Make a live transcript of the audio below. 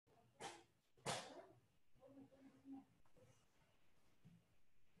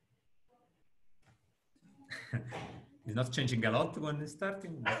It's not changing a lot when it's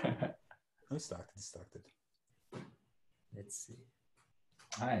starting. It started. Let's see.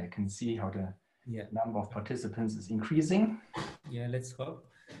 I can see how the number of participants is increasing. Yeah, let's hope.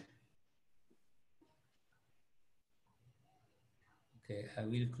 Okay, I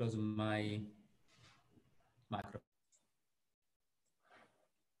will close my microphone.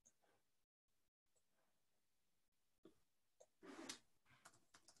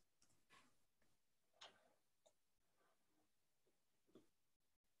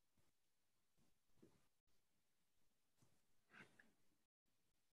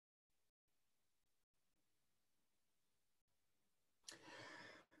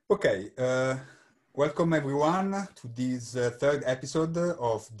 Okay, welcome everyone to this third episode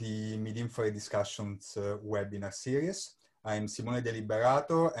of the Mid-Infrared Discussions webinar series. I'm Simone De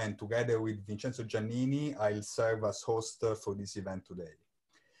Liberato, and together with Vincenzo Giannini, I'll serve as host for this event today.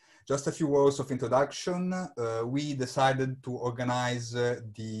 Just a few words of introduction. We decided to organize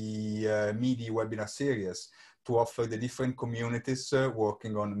the MIDI webinar series to offer the different communities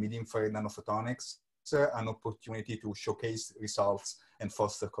working on mid-infrared nanophotonics an opportunity to showcase results and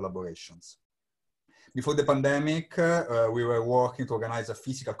foster collaborations. Before the pandemic, we were working to organize a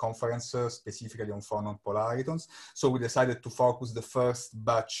physical conference specifically on phonon polaritons. So we decided to focus the first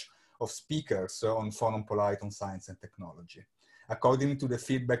batch of speakers on phonon polariton science and technology. According to the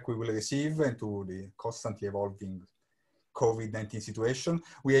feedback we will receive and to the constantly evolving COVID-19 situation,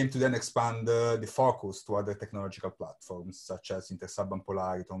 we aim to then expand the focus to other technological platforms such as intersub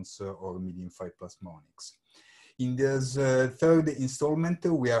polaritons or mid-infrared plasmonics. In this third installment,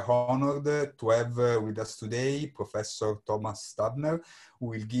 we are honored to have with us today Professor Thomas Taubner, who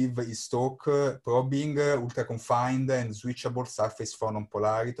will give his talk probing ultra-confined and switchable surface phonon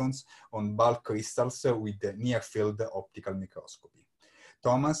polaritons on bulk crystals with near-field optical microscopy.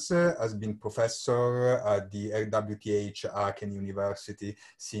 Thomas has been professor at the RWTH Aachen University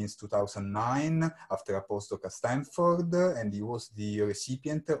since 2009 after a postdoc at Stanford, and he was the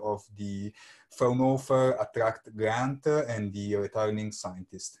recipient of the Fraunhofer Attract Grant and the Returning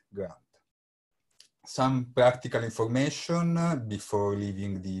Scientist Grant. Some practical information before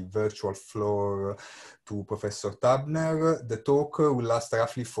leaving the virtual floor to Professor Taubner. The talk will last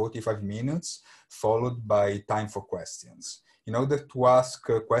roughly 45 minutes, followed by time for questions. In order to ask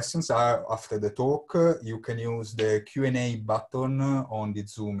questions after the talk, you can use the Q&A button on the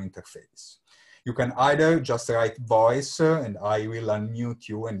Zoom interface. You can either just write voice and I will unmute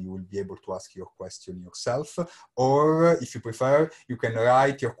you and you will be able to ask your question yourself. Or if you prefer, you can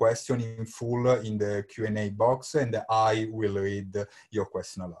write your question in full in the Q&A box and I will read your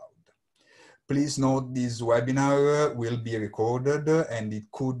question aloud. Please note this webinar will be recorded and it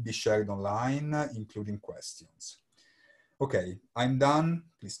could be shared online, including questions. Okay, I'm done.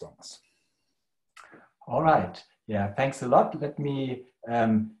 Please, Thomas. All right. Yeah, thanks a lot. Let me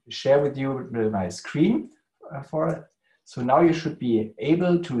share with you my screen for it. So now you should be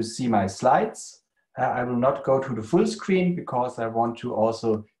able to see my slides. I will not go to the full screen because I want to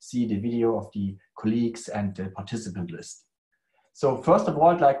also see the video of the colleagues and the participant list. So first of all,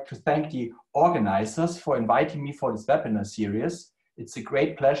 I'd like to thank the organizers for inviting me for this webinar series. It's a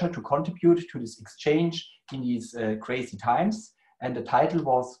great pleasure to contribute to this exchange in these crazy times. And the title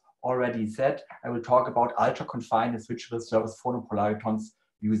was already said. I will talk about ultra-confined and switchable surface phonon polaritons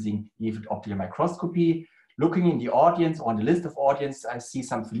using near-field optical microscopy. Looking in the audience, on the list of audience, I see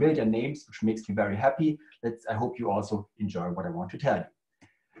some familiar names, which makes me very happy. I hope you also enjoy what I want to tell you.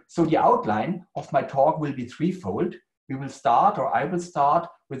 So the outline of my talk will be threefold. We will start, or I will start,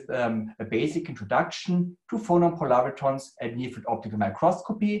 with a basic introduction to phonon polaritons and near-field optical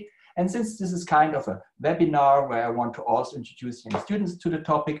microscopy. And since this is kind of a webinar where I want to also introduce young students to the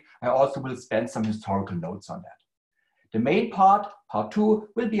topic, I also will spend some historical notes on that. The main part, part two,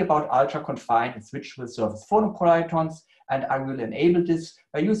 will be about ultra-confined and switchable surface phonon polaritons, and I will enable this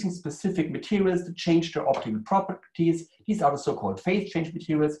by using specific materials to change their optical properties. These are the so-called phase change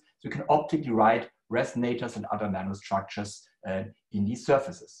materials, so you can optically write resonators and other nanostructures in these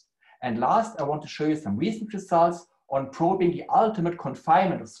surfaces. And last, I want to show you some recent results on probing the ultimate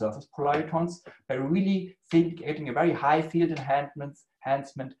confinement of surface polaritons by really getting a very high field enhancement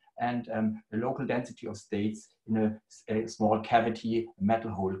and the local density of states in a small cavity,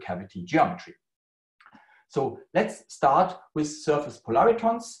 metal hole cavity geometry. So let's start with surface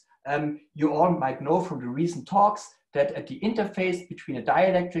polaritons. You all might know from the recent talks that at the interface between a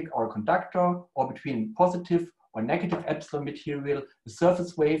dielectric or a conductor, or between positive or negative epsilon material, the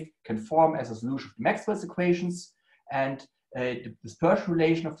surface wave can form as a solution of Maxwell's equations. And the dispersion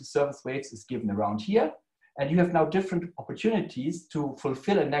relation of the surface waves is given around here. and you have now different opportunities to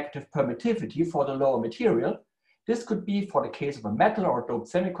fulfill a negative permittivity for the lower material. This could be, for the case of a metal or a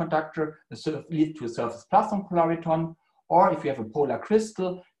doped semiconductor, lead to a surface plasmon polariton, or if you have a polar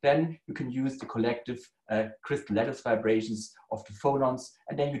crystal, then you can use the collective crystal lattice vibrations of the phonons,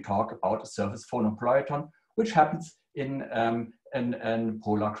 and then you talk about a surface phonon polariton, which happens in a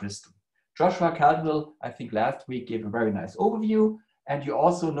polar crystal. Joshua Caldwell, I think last week, gave a very nice overview, and you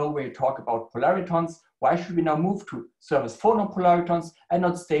also know where you talk about polaritons. Why should we now move to surface phonon polaritons and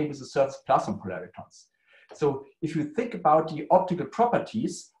not stay with the surface plasmon polaritons? So if you think about the optical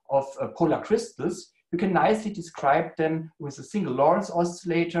properties of polar crystals, you can nicely describe them with a single Lorentz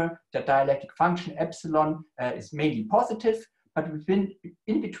oscillator. The dielectric function epsilon is mainly positive, but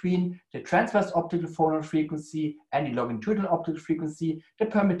in between the transverse optical phonon frequency and the longitudinal optical frequency, the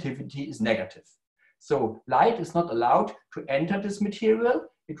permittivity is negative. So light is not allowed to enter this material.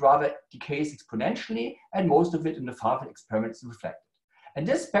 It rather decays exponentially, and most of it in the far-field experiment is reflected. And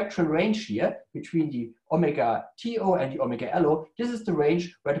this spectral range here between the omega TO and the omega LO, this is the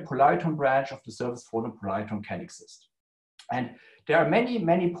range where the polariton branch of the surface phonon polariton can exist. And there are many,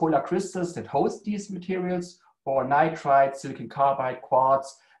 many polar crystals that host these materials, or nitride, silicon carbide,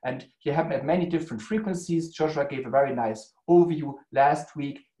 quartz, and they happen at many different frequencies. Joshua gave a very nice overview last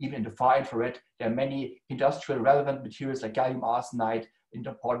week. Even in the far infrared, there are many industrial relevant materials like gallium arsenide,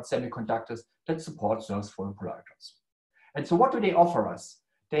 important semiconductors that support surface phonon polaritons. And so what do they offer us?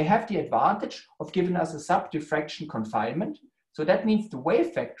 They have the advantage of giving us a sub-diffraction confinement. So that means the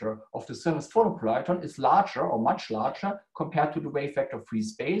wave vector of the surface phonon polariton is larger or much larger compared to the wave vector of free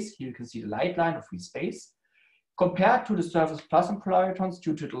space. Here you can see the light line of free space. Compared to the surface plasmon polaritons,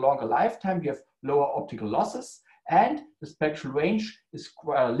 due to the longer lifetime, you have lower optical losses, and the spectral range is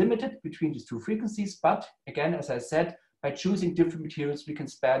limited between these two frequencies. But again, as I said, by choosing different materials, we can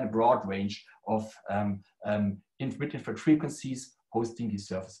span a broad range of different frequencies hosting these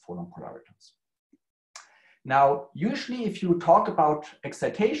surface phonon polaritons. Now, usually if you talk about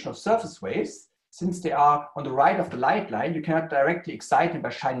excitation of surface waves, since they are on the right of the light line, you cannot directly excite them by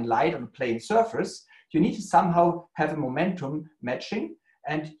shining light on a plane surface. You need to somehow have a momentum matching.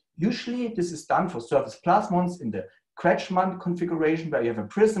 And usually this is done for surface plasmons in the Kretschmann configuration, where you have a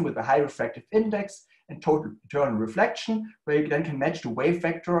prism with a high refractive index and total eternal reflection, where you then can match the wave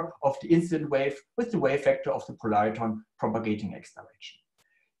vector of the incident wave with the wave vector of the polariton propagating x direction.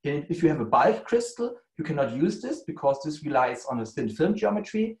 If you have a bulk crystal, you cannot use this because this relies on a thin film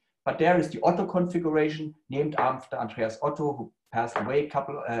geometry, but there is the Otto configuration named after Andreas Otto, who passed away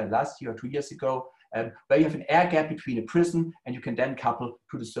last year or 2 years ago, where you have an air gap between a prism and you can then couple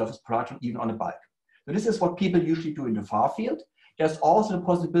to the surface polariton even on a bulk. So this is what people usually do in the far field. There's also the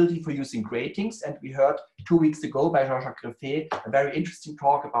possibility for using gratings, and we heard 2 weeks ago by Jean-Jacques Greffet a very interesting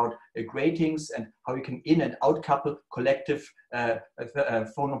talk about gratings and how you can in and out couple collective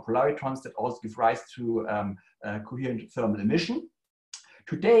phonon polaritons that also give rise to coherent thermal emission.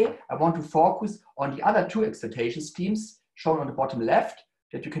 Today, I want to focus on the other two excitation schemes shown on the bottom left,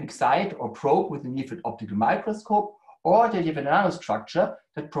 that you can excite or probe with a near-field optical microscope, or that you have a nanostructure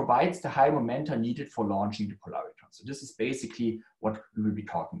that provides the high momenta needed for launching the polariton. So this is basically what we will be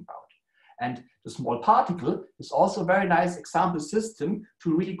talking about. And the small particle is also a very nice example system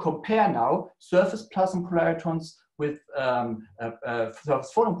to really compare now surface plasmon polaritons with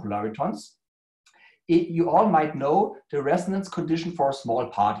surface phonon polaritons. You all might know the resonance condition for a small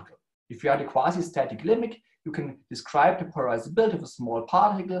particle. If you are the quasi-static limit, you can describe the polarizability of a small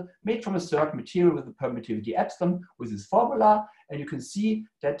particle made from a certain material with a permittivity epsilon with this formula. And you can see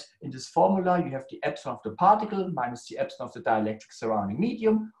that in this formula, you have the epsilon of the particle minus the epsilon of the dielectric surrounding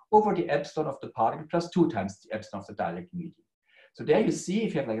medium over the epsilon of the particle plus 2 times the epsilon of the dielectric medium. So there you see,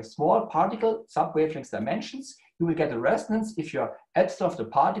 if you have like a small particle, sub-wavelength dimensions, you will get a resonance if your epsilon of the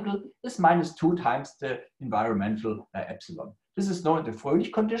particle is minus 2 times the environmental epsilon. This is known as the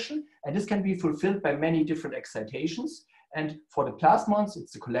Fröhlich condition, and this can be fulfilled by many different excitations. And for the plasmons,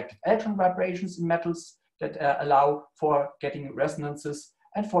 it's the collective electron vibrations in metals that allow for getting resonances.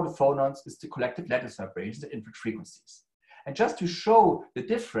 And for the phonons, it's the collective lattice vibrations at infinite frequencies. And just to show the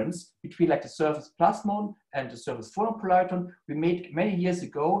difference between like the surface plasmon and the surface phonon polariton, we made many years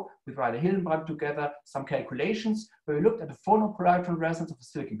ago with Rainer Hillenbrand together some calculations where we looked at the phonon polariton resonance of a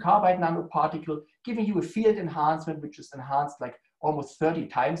silicon carbide nanoparticle, giving you a field enhancement which is enhanced like almost 30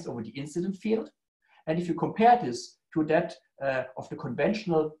 times over the incident field. And if you compare this to that of the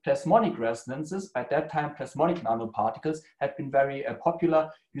conventional plasmonic resonances, by that time plasmonic nanoparticles had been very popular.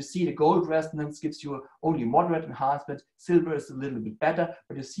 You see the gold resonance gives you only moderate enhancement, silver is a little bit better,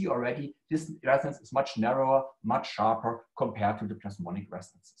 but you see already this resonance is much narrower, much sharper compared to the plasmonic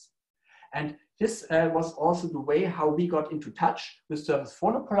resonances. And this was also the way how we got into touch with Surface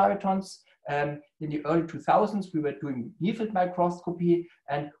Phonon Polaritons. In the early 2000s, we were doing near-field microscopy,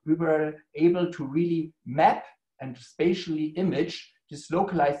 and we were able to really map and spatially image this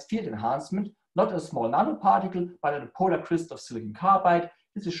localized field enhancement, not a small nanoparticle, but at a polar crystal of silicon carbide.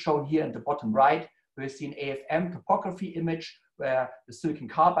 This is shown here in the bottom right, where you see an AFM topography image where the silicon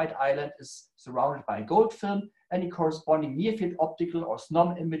carbide island is surrounded by a gold film, and the corresponding near-field optical or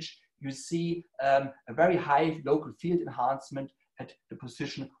SNOM image, you see a very high local field enhancement at the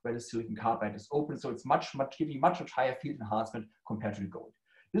position where the silicon carbide is open. So it's giving much higher field enhancement compared to the gold.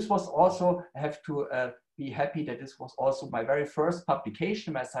 This was also, I have to be happy that this was also my very first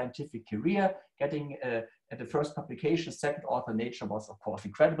publication in my scientific career. Getting at the first publication, second author Nature was of course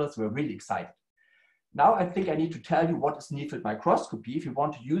incredible, so we're really excited. Now I think I need to tell you what is near-field microscopy if you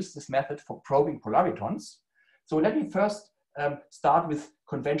want to use this method for probing polaritons. So let me first start with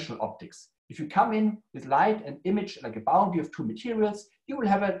conventional optics. If you come in with light and image like a boundary of two materials, you will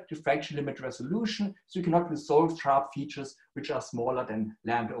have a diffraction limit resolution, so you cannot resolve sharp features which are smaller than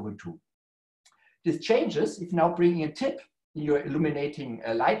λ/2. This changes if you now bring in a tip in your illuminating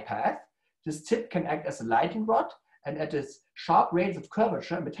light path. This tip can act as a lightning rod, and at its sharp rates of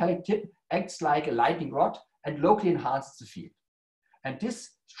curvature, a metallic tip acts like a lightning rod and locally enhances the field. And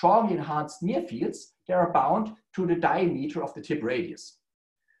this strongly enhanced near fields, they are bound to the diameter of the tip radius.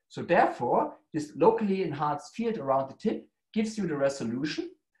 So therefore, this locally enhanced field around the tip gives you the resolution.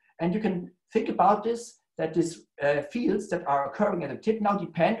 And you can think about this, that these fields that are occurring at the tip now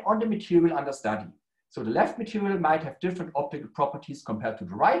depend on the material under study. So the left material might have different optical properties compared to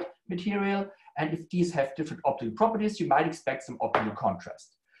the right material. And if these have different optical properties, you might expect some optical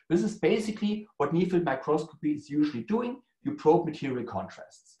contrast. This is basically what near-field microscopy is usually doing. You probe material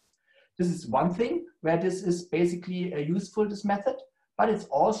contrasts. This is one thing where this is basically useful, this method, but it's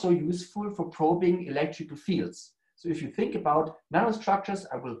also useful for probing electrical fields. So if you think about nanostructures,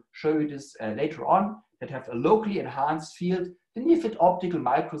 I will show you this later on, that have a locally enhanced field, the near-field optical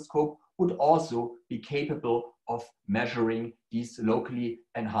microscope would also be capable of measuring these locally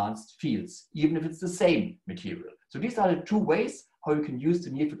enhanced fields, even if it's the same material. So these are the two ways how you can use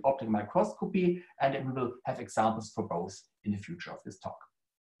the near-field optical microscopy, and we will have examples for both in the future of this talk.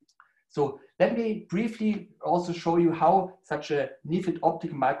 So let me briefly also show you how such a near-field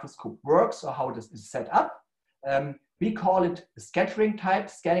optical microscope works, or how this is set up. We call it the scattering type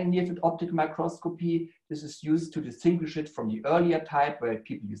scanning near-field optical microscopy. This is used to distinguish it from the earlier type where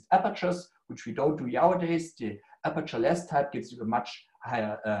people used apertures, which we don't do nowadays. The aperture-less type gives you a much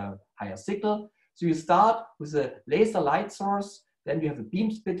higher signal. So you start with a laser light source, then you have a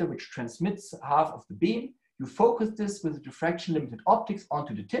beam splitter which transmits half of the beam. You focus this with a diffraction limited optics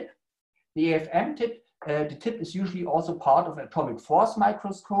onto the tip. The AFM tip, the tip is usually also part of an atomic force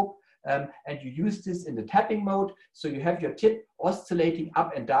microscope, and you use this in the tapping mode. So you have your tip oscillating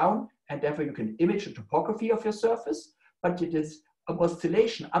up and down, and therefore you can image the topography of your surface. But it is an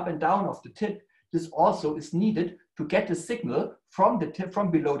oscillation up and down of the tip. This also is needed to get the signal from the tip,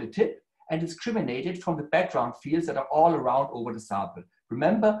 from below the tip, and discriminate it from the background fields that are all around over the sample.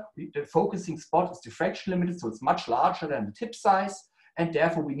 Remember, the focusing spot is diffraction limited, so it's much larger than the tip size. And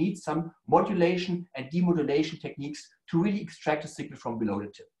therefore, we need some modulation and demodulation techniques to really extract the signal from below the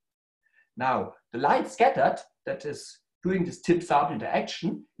tip. Now, the light scattered that is doing this tip-sample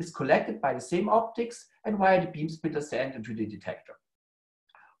interaction is collected by the same optics and via the beam splitter sent into the detector.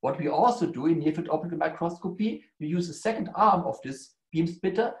 What we also do in near-field optical microscopy, we use a second arm of this beam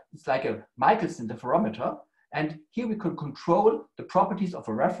splitter. It's like a Michelson interferometer. And here we can control the properties of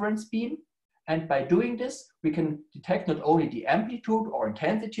a reference beam. And by doing this, we can detect not only the amplitude or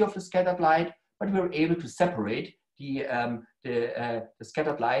intensity of the scattered light, but we're able to separate the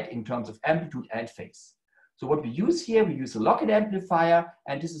scattered light in terms of amplitude and phase. So what we use here, we use a lock-in amplifier,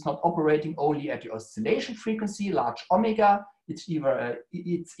 and this is not operating only at the oscillation frequency, large omega. It's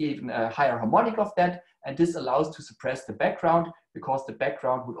even a higher harmonic of that, and this allows to suppress the background because the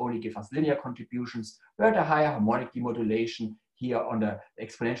background would only give us linear contributions, where the higher harmonic demodulation here on the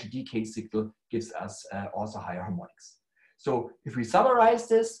exponential decay signal gives us also higher harmonics. So if we summarize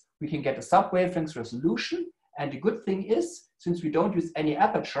this, we can get a sub-wavelength resolution. And the good thing is, since we don't use any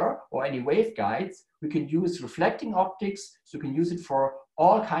aperture or any waveguides, we can use reflecting optics. So you can use it for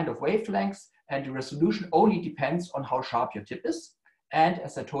all kinds of wavelengths. And the resolution only depends on how sharp your tip is. And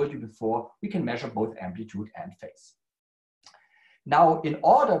as I told you before, we can measure both amplitude and phase. Now, in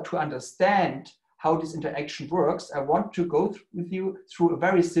order to understand how this interaction works, I want to go with you through a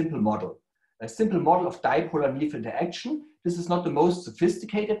very simple model. A simple model of dipolar near-field interaction. This is not the most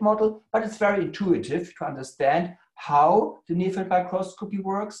sophisticated model, but it's very intuitive to understand how the near-field microscopy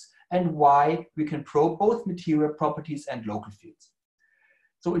works and Y, we can probe both material properties and local fields.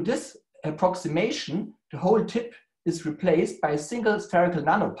 So in this approximation, the whole tip is replaced by a single spherical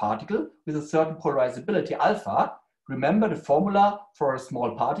nanoparticle with a certain polarizability alpha. Remember the formula for a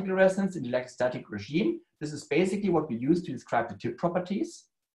small particle resonance in the electrostatic regime. This is basically what we use to describe the tip properties.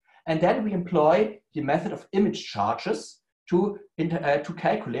 And then we employ the method of image charges to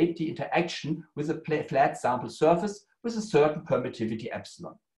calculate the interaction with a flat sample surface with a certain permittivity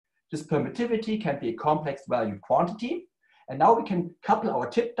epsilon. This permittivity can be a complex valued quantity. And now we can couple our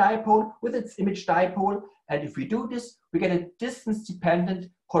tip dipole with its image dipole. And if we do this, we get a distance-dependent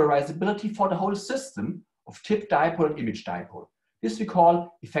polarizability for the whole system of tip dipole and image dipole. This we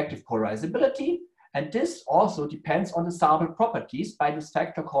call effective polarizability. And this also depends on the sample properties by this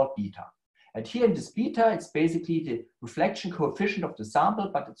factor called beta. And here in this beta, it's basically the reflection coefficient of the sample,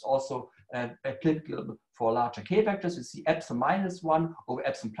 but it's also applicable for larger K vectors. You see epsilon minus 1 over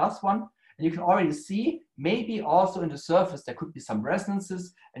epsilon plus 1. And you can already see maybe also in the surface there could be some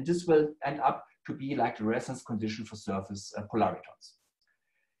resonances, and this will end up to be like the resonance condition for surface polaritons.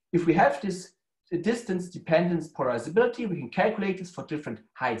 If we have this distance dependence polarizability, we can calculate this for different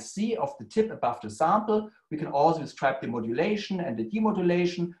heights C of the tip above the sample. We can also describe the modulation and the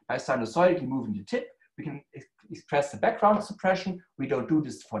demodulation by sinusoidally moving the tip. We can express the background suppression. We don't do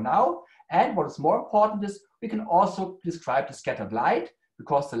this for now. And what is more important is we can also describe the scattered light,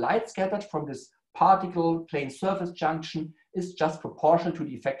 because the light scattered from this particle plane surface junction is just proportional to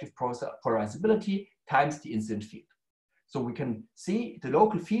the effective polarizability times the incident field. So we can see the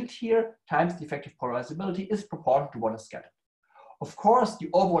local field here times the effective polarizability is proportional to what is scattered. Of course, the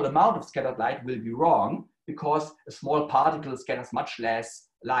overall amount of scattered light will be wrong because a small particle scatters much less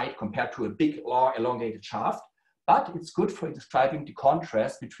light compared to a big or elongated shaft, but it's good for describing the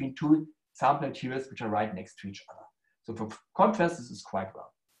contrast between two sample materials which are right next to each other. So for contrast, this is quite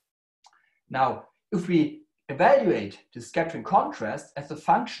well. Now, if we evaluate the scattering contrast as a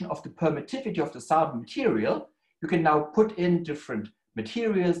function of the permittivity of the sample material, you can now put in different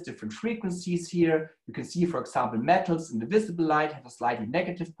materials, different frequencies here. You can see, for example, metals in the visible light have a slightly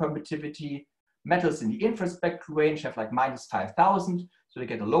negative permittivity. Metals in the infrared spectral range have like minus 5,000, so they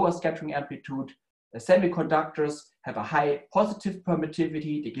get a lower scattering amplitude. Semiconductors have a high positive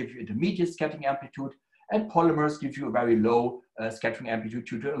permittivity. They give you intermediate scattering amplitude. And polymers give you a very low scattering amplitude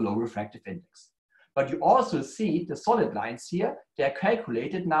due to a low refractive index. But you also see the solid lines here. They are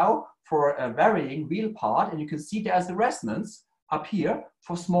calculated now for a varying real part, and you can see there's a resonance up here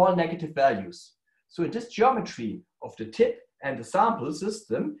for small negative values. So in this geometry of the tip and the sample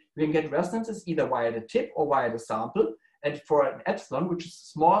system, we can get resonances either via the tip or via the sample. And for an epsilon, which is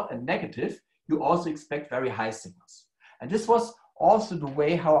small and negative, you also expect very high signals. And this was also the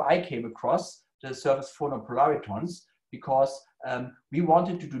way how I came across the Surface Phonon Polaritons, because we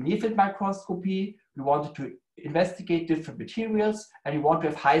wanted to do near-field microscopy, we wanted to investigate different materials, and we want to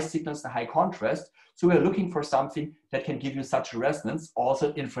have high signals and high contrast. So we're looking for something that can give you such a resonance,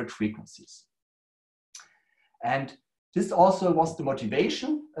 also at infrared frequencies. And this also was the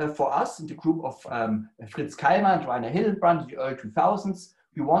motivation for us in the group of Fritz Kallmann and Rainer Hillenbrand in the early 2000s.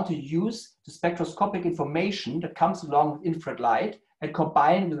 We want to use the spectroscopic information that comes along with infrared light and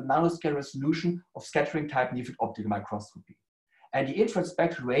combine with a nanoscale resolution of scattering type near-field optical microscopy. And the infrared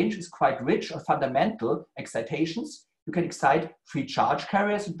spectral range is quite rich on fundamental excitations. You can excite free charge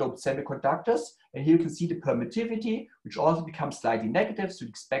carriers and doped semiconductors. And here you can see the permittivity, which also becomes slightly negative. So you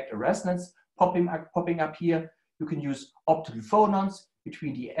expect a resonance popping up here. You can use optical phonons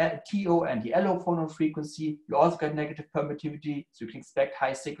between the TO and the LO phonon frequency. You also get negative permittivity, so you can expect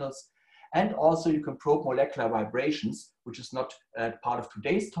high signals. And also you can probe molecular vibrations, which is not part of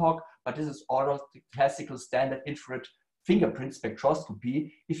today's talk, but this is all of the classical standard infrared fingerprint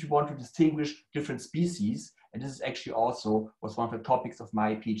spectroscopy if you want to distinguish different species. And this is actually also was one of the topics of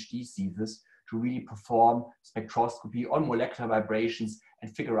my PhD thesis, to really perform spectroscopy on molecular vibrations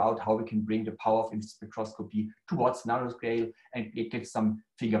and figure out how we can bring the power of spectroscopy towards nanoscale and get some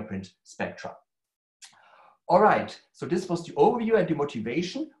fingerprint spectra. All right, so this was the overview and the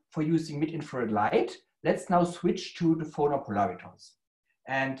motivation for using mid-infrared light. Let's now switch to the phonon polaritons.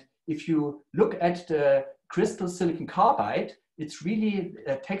 And if you look at the crystal silicon carbide, it's really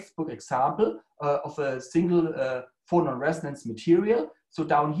a textbook example of a single phonon resonance material. So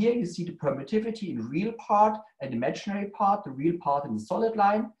down here, you see the permittivity in real part and imaginary part, the real part in the solid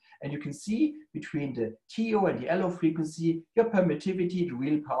line. And you can see between the TO and the LO frequency, your permittivity, the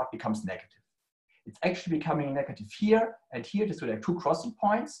real part becomes negative. It's actually becoming negative here and here, so there are two crossing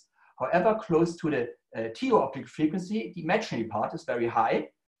points. However, close to the TO optical frequency, the imaginary part is very high.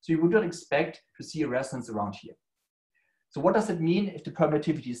 So you would not expect to see a resonance around here. So what does it mean if the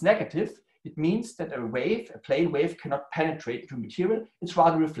permittivity is negative? It means that a wave, a plane wave, cannot penetrate into material. It's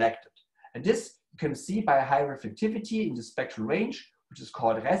rather reflected. And this you can see by a high reflectivity in the spectral range, which is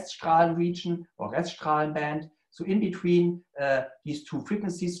called Reststrahlen region or Reststrahlen band. So in between these two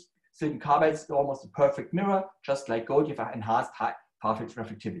frequencies, silicon carbide is almost a perfect mirror, just like gold, you have enhanced high perfect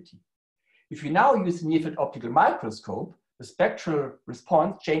reflectivity. If you now use a near-field optical microscope, the spectral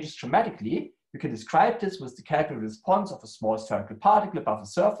response changes dramatically. You can describe this with the calculated response of a small spherical particle above the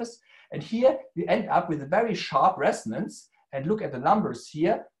surface. And here you end up with a very sharp resonance. And look at the numbers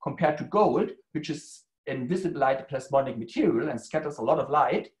here compared to gold, which is invisible light plasmonic material and scatters a lot of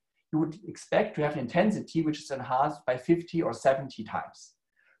light. You would expect to have an intensity which is enhanced by 50 or 70 times.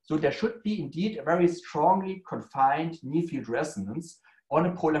 So there should be indeed a very strongly confined near-field resonance on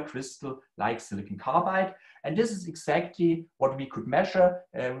a polar crystal like silicon carbide. And this is exactly what we could measure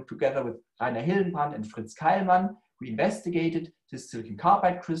together with Rainer Hillenbrand and Fritz Keilmann. We investigated this silicon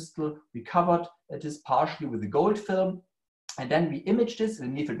carbide crystal. We covered this partially with a gold film. And then we imaged this in a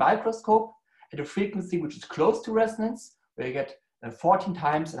near-field microscope at a frequency which is close to resonance, where you get 14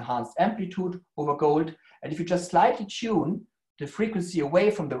 times enhanced amplitude over gold. And if you just slightly tune the frequency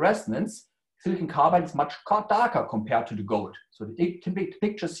away from the resonance, silicon carbide is much darker compared to the gold. So the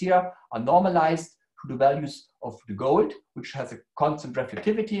pictures here are normalized to the values of the gold, which has a constant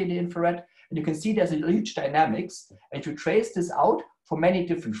reflectivity in the infrared. And you can see there's a huge dynamics. And if you trace this out for many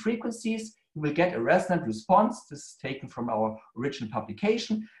different frequencies, you will get a resonant response. This is taken from our original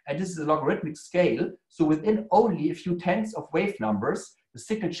publication. And this is a logarithmic scale. So within only a few tenths of wave numbers, the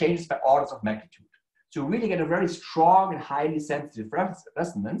signal changes by orders of magnitude. So you really get a very strong and highly sensitive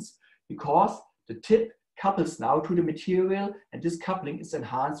resonance because the tip couples now to the material, and this coupling is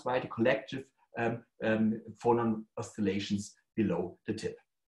enhanced by the collective phonon oscillations below the tip.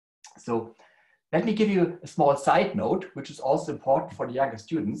 So let me give you a small side note, which is also important for the younger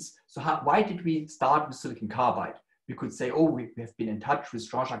students. So why did we start with silicon carbide? We could say, oh, we have been in touch with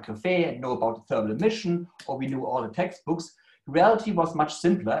Jean-Jacques Griffet and know about the thermal emission, or we knew all the textbooks. The reality was much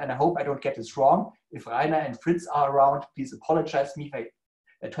simpler, and I hope I don't get this wrong. If Rainer and Fritz are around, please apologize me if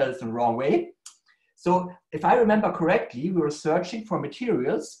I tell this in the wrong way. So if I remember correctly, we were searching for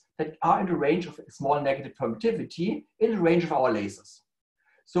materials that are in the range of a small negative permittivity in the range of our lasers.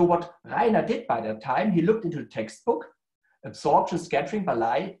 So what Rainer did by that time, he looked into the textbook, absorption scattering by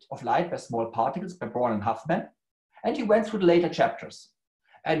light by small particles by Braun and Huffman, and he went through the later chapters.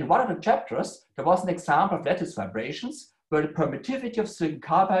 And in one of the chapters, there was an example of lattice vibrations where the permittivity of silicon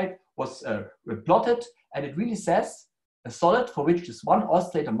carbide was plotted, and it really says a solid for which this one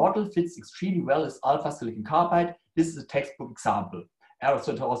oscillator model fits extremely well is alpha silicon carbide. This is a textbook example.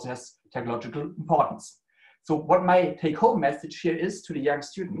 So it also has technological importance. So what my take-home message here is to the young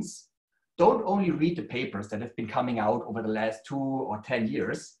students, don't only read the papers that have been coming out over the last 2 or 10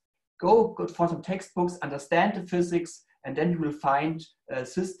 years. Go for some textbooks, understand the physics, and then you will find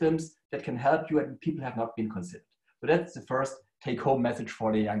systems that can help you and people have not been considered. So that's the first take-home message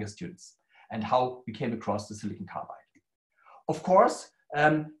for the younger students and how we came across the silicon carbide. Of course,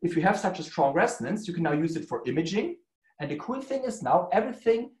 if you have such a strong resonance, you can now use it for imaging. And the cool thing is now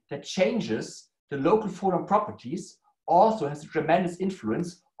everything that changes the local photon properties also has a tremendous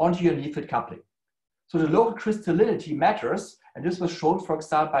influence onto your near-field coupling. So the local crystallinity matters, and this was shown, for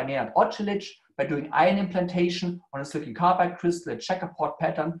example, by Nenad Ocelic by doing ion implantation on a silicon carbide crystal, a checkerboard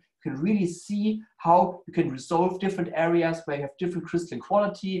pattern. You can really see how you can resolve different areas where you have different crystalline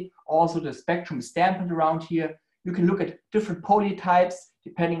quality. Also, the spectrum is dampened around here. You can look at different polytypes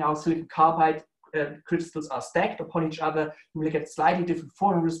depending on how silicon carbide crystals are stacked upon each other. You will get slightly different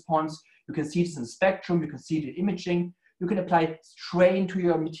photon response. You can see this in the spectrum. You can see the imaging. You can apply strain to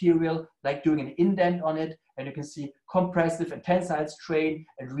your material, like doing an indent on it, and you can see compressive and tensile strain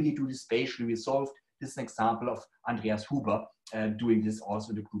and really do this spatially resolved. This is an example of Andreas Huber doing this also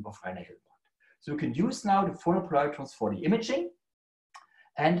in the group of Rainer Hillenbrand. So you can use now the phonon polaritons for the imaging,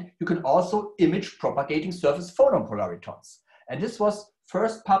 and you can also image propagating surface phonon polaritons. And this was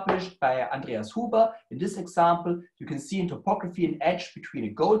first published by Andreas Huber. In this example, you can see in topography an edge between a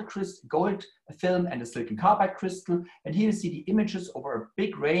gold film and a silicon carbide crystal. And here you see the images over a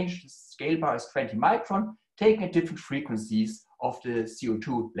big range. The scale bar is 20 micron, taken at different frequencies of the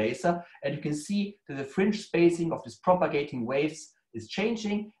CO2 laser. And you can see that the fringe spacing of these propagating waves is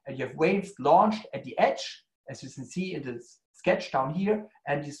changing. And you have waves launched at the edge, as you can see in the sketch down here.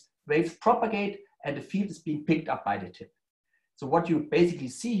 And these waves propagate, and the field is being picked up by the tip. So what you basically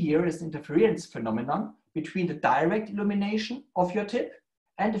see here is an interference phenomenon between the direct illumination of your tip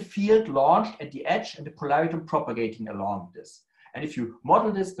and the field launched at the edge and the polariton propagating along this. And if you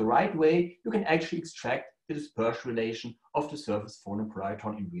model this the right way, you can actually extract the dispersion relation of the surface phonon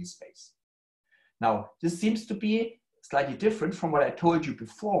polariton in real space. Now, this seems to be slightly different from what I told you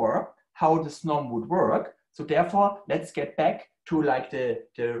before, how the SNOM would work. So therefore, let's get back to like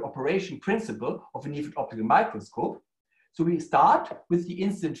the operation principle of a near-field optical microscope. So we start with the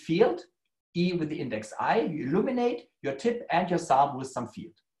incident field, E with the index I. You illuminate your tip and your sample with some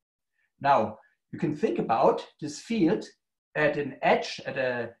field. Now, you can think about this field at an edge, at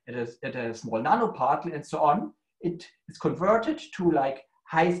a small nanoparticle and so on. It is converted to like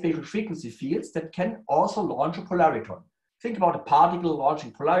high spatial frequency fields that can also launch a polariton. Think about a particle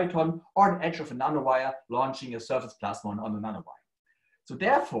launching polariton or an edge of a nanowire launching a surface plasmon on a nanowire. So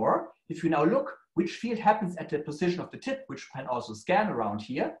therefore, if you now look which field happens at the position of the tip, which can also scan around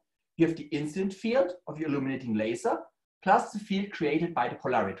here, you have the incident field of your illuminating laser plus the field created by the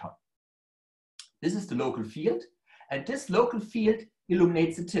polariton. This is the local field, and this local field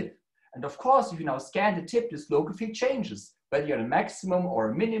illuminates the tip. And of course, if you now scan the tip, this local field changes, whether you're at a maximum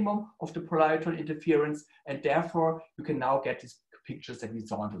or a minimum of the polariton interference, and therefore you can now get these pictures that we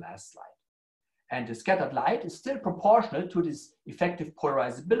saw on the last slide. And the scattered light is still proportional to this effective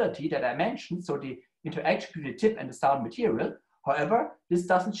polarizability that I mentioned, so the interaction between the tip and the sound material. However, this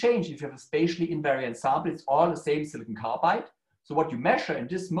doesn't change if you have a spatially invariant sample. It's all the same silicon carbide. So what you measure in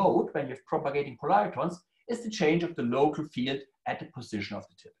this mode when you have propagating polaritons is the change of the local field at the position of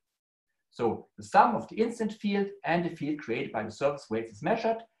the tip. So the sum of the incident field and the field created by the surface waves is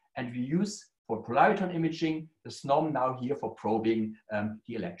measured, and we use for polariton imaging the SNOM now here for probing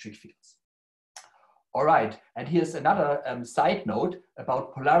the electric fields. All right, and here's another side note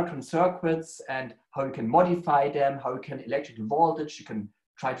about polariton circuits and how you can modify them, how you can electrical voltage, you can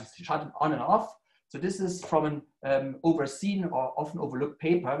try to shut them on and off. So this is from an overseen or often overlooked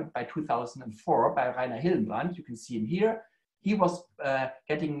paper by 2004 by Rainer Hillenbrand. You can see him here. He was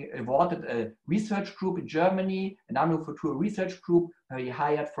getting awarded a research group in Germany, a nanophotonic research group, where he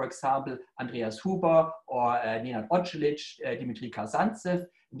hired, for example, Andreas Huber or Nenad Ocelic, Dimitri Kazantsev.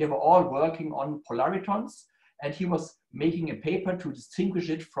 They were all working on polaritons, and he was making a paper to distinguish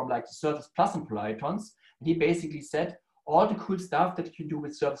it from like the surface plasmon polaritons. And he basically said, all the cool stuff that you can do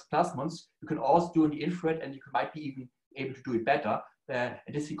with surface plasmons, you can also do in the infrared, and you might be even able to do it better. And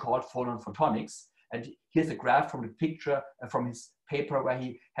this he called phonon photonics. And here's a graph from the picture from his paper where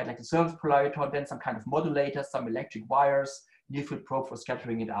he had like a surface polariton, then some kind of modulator, some electric wires, near-field probe for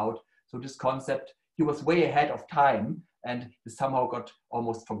scattering it out. So this concept, he was way ahead of time, and it somehow got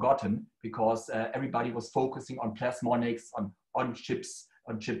almost forgotten because everybody was focusing on plasmonics, on chips,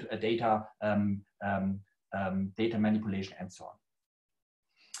 on chip data, data manipulation, and so on.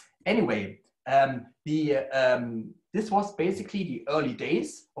 Anyway, this was basically the early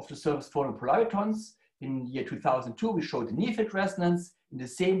days of the surface phonon polaritons. In year 2002, we showed the near-field resonance. In the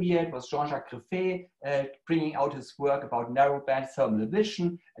same year, it was Jean-Jacques Griffet bringing out his work about narrowband thermal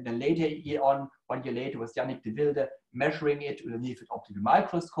emission. And then later on, 1 year later, was Yannick de Wilde measuring it with a near-field optical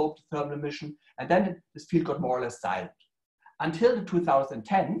microscope, the thermal emission. And then this field got more or less silent until the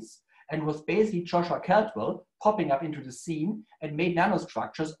 2010s, and was basically Joshua Caldwell popping up into the scene and made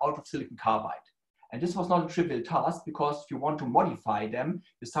nanostructures out of silicon carbide. And this was not a trivial task, because if you want to modify them,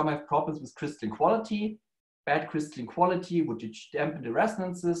 you sometimes have problems with crystalline quality. Bad crystalline quality would dampen the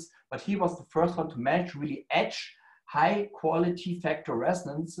resonances, but he was the first one to manage to really etch high quality factor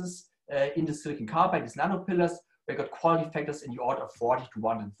resonances in the silicon carbide, these nanopillars. We got quality factors in the order of 40 to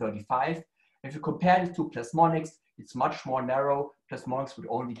 135. And if you compare this to plasmonics, it's much more narrow. Plasmonics would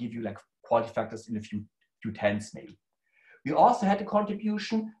only give you like quality factors in a few tens maybe. We also had a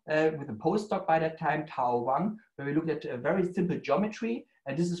contribution with a postdoc by that time, Tao Wang, where we looked at a very simple geometry.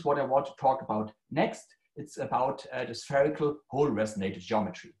 And this is what I want to talk about next. It's about the spherical whole resonator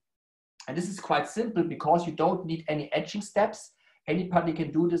geometry. And this is quite simple because you don't need any etching steps. Anybody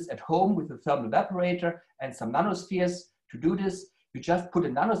can do this at home with a thermal evaporator and some nanospheres. To do this, you just put a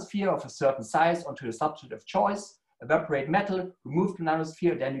nanosphere of a certain size onto the substrate of choice, evaporate metal, remove the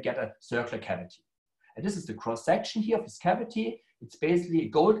nanosphere, and then you get a circular cavity. And this is the cross section here of this cavity. It's basically a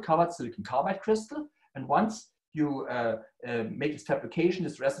gold covered silicon carbide crystal. And once you make this fabrication,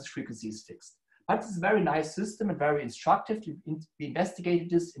 this resonance frequency is fixed. But it's a very nice system and very instructive. We investigated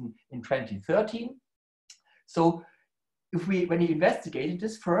this in 2013. So when we investigated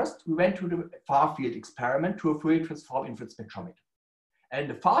this first, we went to the far field experiment to a Fourier transform infrared spectrometer. And in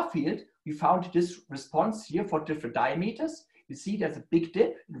the far field, we found this response here for different diameters. You see there's a big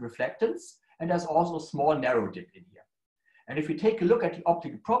dip in reflectance, and there's also a small narrow dip in here. And if we take a look at the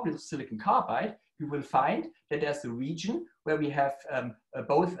optical properties of silicon carbide, you will find that there's a region where we have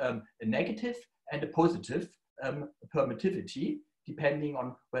both a negative and a positive permittivity. depending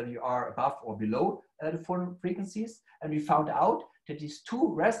on whether you are above or below the phonon frequencies. And we found out that these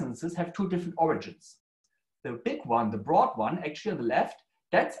two resonances have two different origins. The big one, the broad one, actually on the left,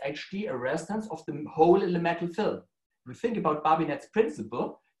 that's actually a resonance of the hole in the metal film. If we think about Babinet's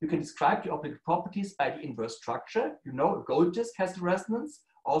principle, you can describe the optical properties by the inverse structure. You know, a gold disc has a resonance,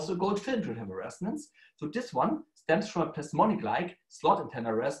 also a gold film should have a resonance. So this one stems from a plasmonic-like slot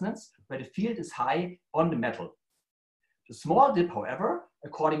antenna resonance where the field is high on the metal. The small dip, however,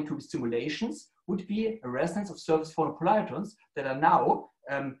 according to the simulations, would be a resonance of surface phonon polaritons that are now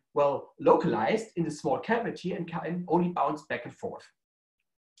well localized in the small cavity and can only bounce back and forth.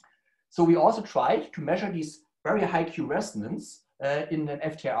 So we also tried to measure these very high Q resonance in an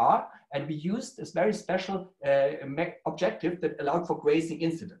FTIR, and we used this very special objective that allowed for grazing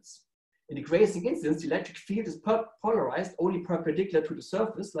incidence. In the grazing incidence, the electric field is polarized only perpendicular to the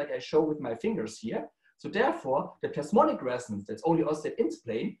surface, like I show with my fingers here. So therefore, the plasmonic resonance that's only oscillate in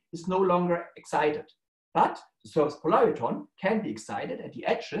plane is no longer excited. But the surface polariton can be excited at the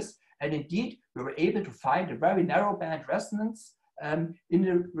edges, and indeed, we were able to find a very narrow band resonance in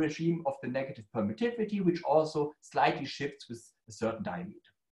the regime of the negative permittivity, which also slightly shifts with a certain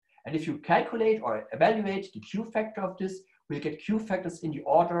diameter. And if you calculate or evaluate the Q factor of this, we'll get Q factors in the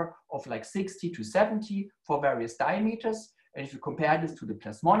order of like 60 to 70 for various diameters. And if you compare this to the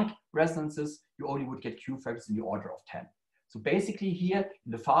plasmonic resonances, you only would get Q factors in the order of 10. So basically here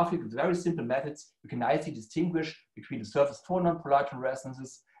in the far field with very simple methods, you can nicely distinguish between the surface phonon polariton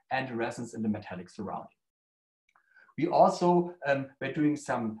resonances and the resonance in the metallic surrounding. We also were doing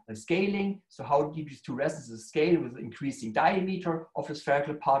some scaling. So how do these two resonances scale with increasing diameter of the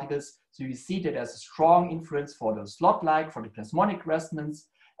spherical particles? So you see that there's a strong influence for the slot-like, for the plasmonic resonance,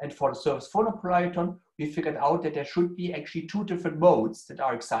 and for the surface phonon polariton, we figured out that there should be actually two different modes that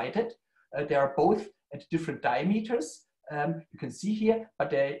are excited. They are both at different diameters. You can see here, but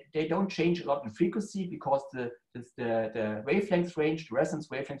they don't change a lot in frequency because the wavelength range, the resonance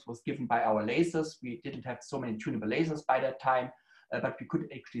wavelength was given by our lasers. We didn't have so many tunable lasers by that time, but we could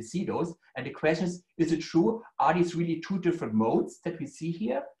actually see those. And the question is it true? Are these really two different modes that we see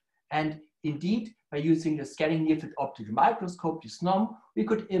here? And indeed, by using the scanning near-field optical microscope, the s-SNOM, we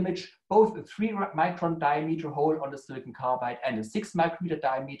could image both a 3-micron diameter hole on the silicon carbide and a 6-micrometer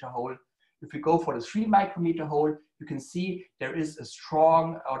diameter hole. If we go for the 3-micrometer hole, you can see there is a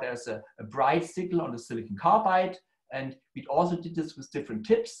strong, or there's a bright signal on the silicon carbide. And we also did this with different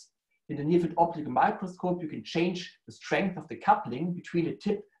tips. In the near-field optical microscope, you can change the strength of the coupling between the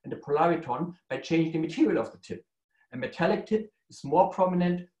tip and the polariton by changing the material of the tip. A metallic tip is more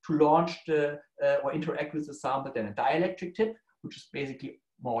prominent to launch the, or interact with the sample than a dielectric tip, which is basically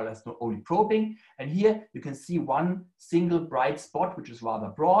more or less only probing. And here you can see one single bright spot, which is rather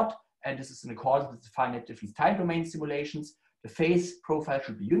broad. And this is in accordance with the finite difference time domain simulations. The phase profile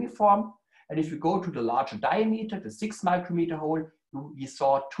should be uniform. And if you go to the larger diameter, the 6-micrometer hole, we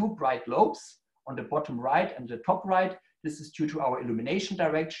saw two bright lobes on the bottom right and the top right. This is due to our illumination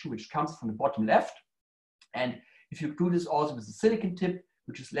direction, which comes from the bottom left. And if you do this also with the silicon tip,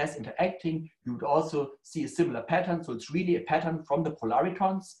 which is less interacting, you would also see a similar pattern. So it's really a pattern from the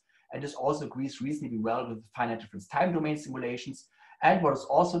polaritons. And this also agrees reasonably well with the finite difference time domain simulations. And what is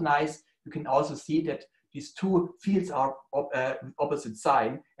also nice, you can also see that these two fields are opposite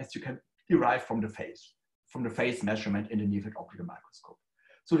sign, as you can derive from the phase measurement in the near-field optical microscope.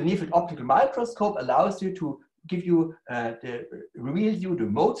 So the near-field optical microscope allows you to give you reveal you the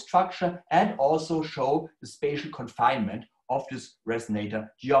mode structure and also show the spatial confinement of this resonator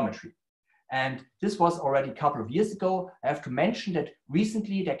geometry. And this was already a couple of years ago. I have to mention that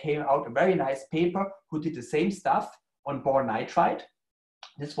recently there came out a very nice paper who did the same stuff on boron nitride.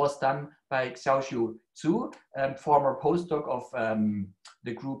 This was done by Xiaoxiu Zhu, former postdoc of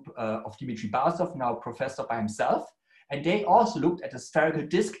the group of Dmitry Basov, now professor by himself. And they also looked at the spherical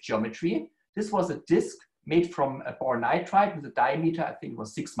disk geometry. This was a disk made from boron nitride with a diameter, I think it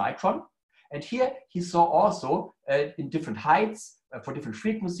was 6 micron. And here he saw also in different heights, for different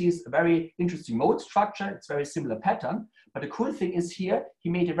frequencies, a very interesting mode structure. It's a very similar pattern. But the cool thing is here, he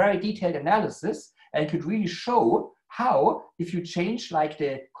made a very detailed analysis and could really show how, if you change like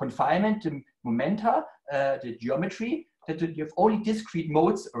the confinement, the momenta, the geometry, that you have only discrete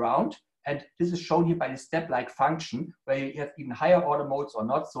modes around. And this is shown here by the step-like function, where you have even higher order modes or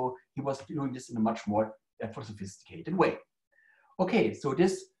not. So he was doing this in a much more sophisticated way. Okay, so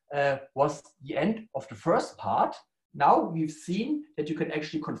this was the end of the first part. Now we've seen that you can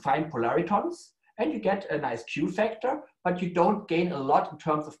actually confine polaritons and you get a nice Q factor, but you don't gain a lot in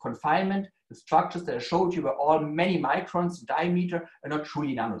terms of confinement. The structures that I showed you were all many microns in diameter and not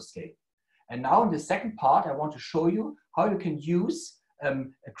truly nanoscale. And now in the second part, I want to show you how you can use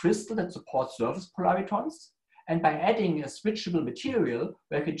a crystal that supports surface polaritons. And by adding a switchable material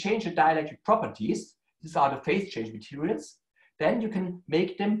where you can change the dielectric properties, these are the phase change materials, then you can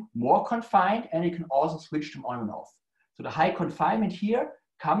make them more confined and you can also switch them on and off. So the high confinement here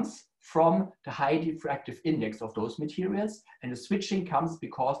comes from the high diffractive index of those materials, and the switching comes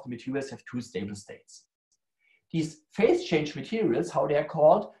because the materials have two stable states. These phase change materials, how they are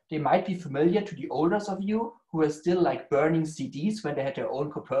called, they might be familiar to the olders of you who are still like burning CDs when they had their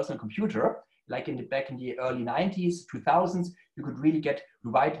own personal computer. Like back in the early 90s, 2000s, you could really get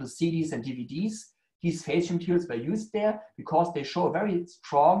rewritable CDs and DVDs. These phase change materials were used there because they show a very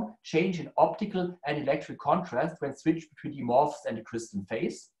strong change in optical and electric contrast when switched between the amorphous and the crystalline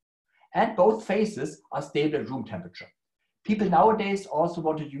phase. And both phases are stable at room temperature. People nowadays also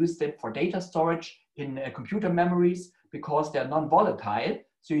want to use them for data storage in computer memories because they're non-volatile.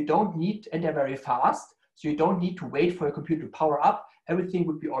 So you don't need, and they're very fast. So you don't need to wait for your computer to power up. Everything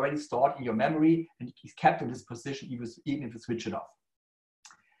would be already stored in your memory and is kept in this position even if you switch it off.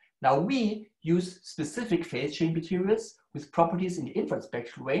 Now we use specific phase change materials with properties in the infrared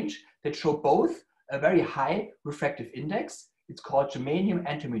spectral range that show both a very high refractive index. It's called germanium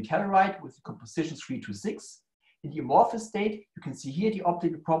antimony telluride with the composition 326. In the amorphous state, you can see here the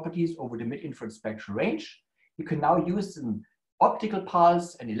optical properties over the mid-infrared spectral range. You can now use an optical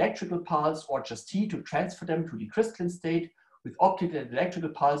pulse, an electrical pulse, or just T to transfer them to the crystalline state. With optical and electrical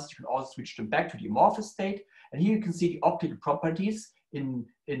pulses, you can also switch them back to the amorphous state. And here you can see the optical properties in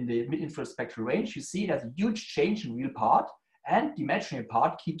the mid-infrared spectral range. You see there's a huge change in real part, and the imaginary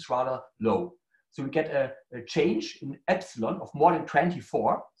part keeps rather low. So we get a change in epsilon of more than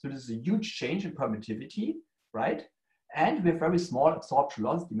 24. So this is a huge change in permittivity, right? And we have very small absorption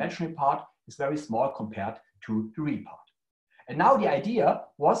loss. The imaginary part is very small compared to the real part. And now the idea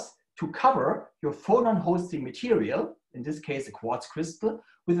was to cover your phonon hosting material, in this case a quartz crystal,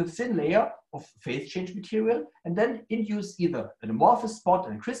 with a thin layer of phase change material, and then induce either an amorphous spot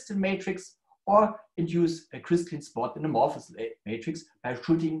in a crystalline matrix or induce a crystalline spot in an amorphous matrix by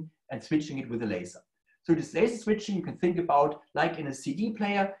shooting and switching it with a laser. So this laser switching you can think about like in a CD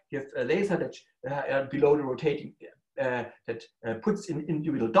player. You have a laser that below the rotating that puts in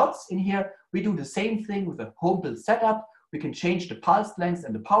individual dots in here. We do the same thing with a home built setup. We can change the pulse length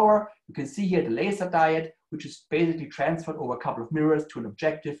and the power. You can see here the laser diode, which is basically transferred over a couple of mirrors to an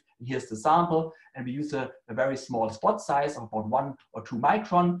objective. And here's the sample. And we use a very small spot size of about 1 or 2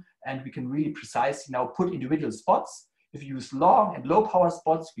 micron. And we can really precisely now put individual spots. If you use long and low power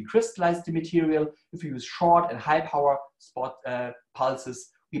spots, we crystallize the material. If you use short and high power spot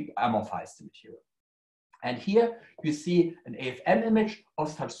pulses, we amorphize the material. And here you see an AFM image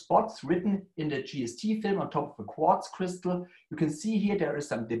of such spots written in the GST film on top of a quartz crystal. You can see here there is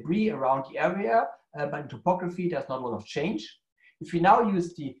some debris around the area, but in topography there's not a lot of change. If we now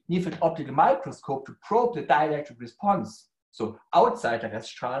use the near-field optical microscope to probe the dielectric response, so outside the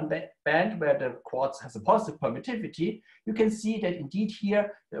rest band where the quartz has a positive permittivity, you can see that indeed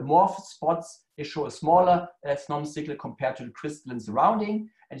here the amorphous spots, they show a smaller s-SNOM signal compared to the crystalline surrounding.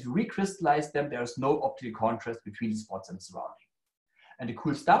 And if you recrystallize them, there is no optical contrast between the spots and the surrounding. And the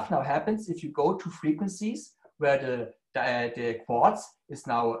cool stuff now happens if you go to frequencies where the quartz is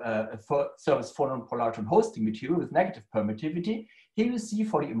now a surface phonon polariton hosting material with negative permittivity. Here you see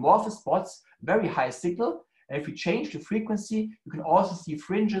for the amorphous spots very high signal. And if we change the frequency, you can also see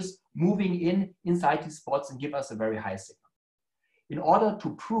fringes moving inside these spots and give us a very high signal. In order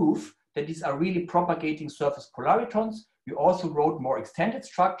to prove that these are really propagating surface polaritons, we also wrote more extended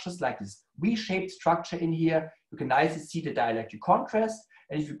structures like this V-shaped structure in here. You can nicely see the dielectric contrast.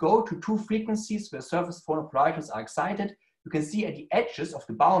 And if you go to 2 frequencies where surface phonon polaritons are excited, you can see at the edges of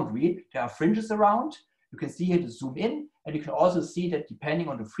the boundary, there are fringes around. You can see here to zoom in, and you can also see that depending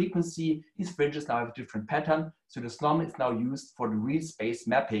on the frequency, these fringes now have a different pattern. So the s-SNOM is now used for the real space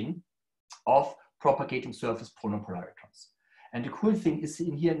mapping of propagating surface phonon polaritons. And the cool thing is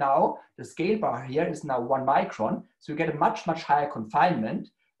in here now, the scale bar here is now 1 micron. So you get a much, much higher confinement.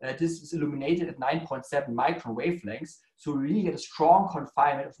 This is illuminated at 9.7 micron wavelengths. So we really get a strong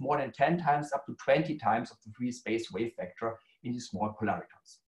confinement of more than 10 times up to 20 times of the free space wave vector in these small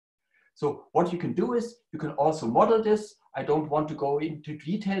polaritons. So what you can do is you can also model this. I don't want to go into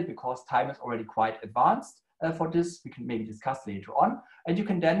detail because time is already quite advanced for this. We can maybe discuss later on. And you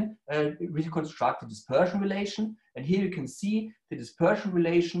can then reconstruct the dispersion relation. And here you can see the dispersion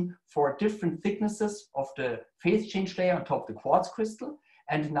relation for different thicknesses of the phase change layer on top of the quartz crystal.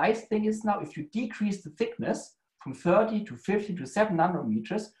 And the nice thing is now if you decrease the thickness from 30 to 50 to 7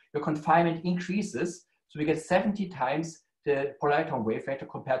 nanometers, your confinement increases. So we get 70 times the polariton wave vector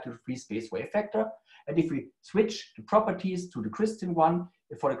compared to the free space wave vector. And if we switch the properties to the crystalline one,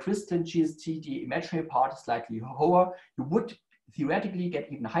 for the crystalline GST, the imaginary part is slightly lower. You would theoretically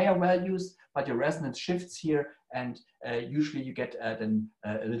get even higher values, but your resonance shifts here, and usually you get then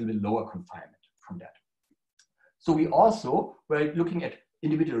a little bit lower confinement from that. So we also were looking at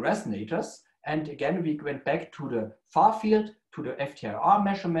individual resonators, and again we went back to the far field, to the FTIR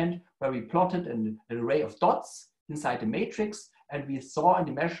measurement, where we plotted an array of dots inside the matrix, and we saw in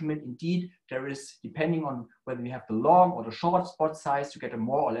the measurement indeed there is, depending on whether we have the long or the short spot size, you get a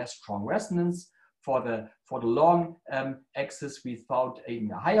more or less strong resonance. For the long axis, we found even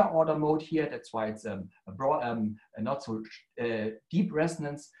a higher order mode here. That's why it's a not so deep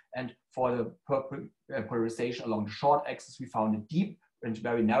resonance. And for the polarization along the short axis, we found a deep and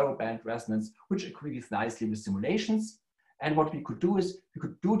very narrow band resonance, which agrees nicely with simulations. And what we could do is we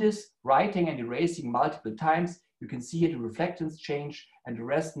could do this writing and erasing multiple times. You can see here the reflectance change, and the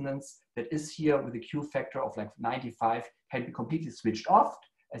resonance that is here with a Q factor of like 95 can be completely switched off,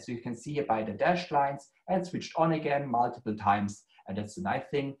 as you can see here by the dashed lines, and switched on again multiple times. And that's the nice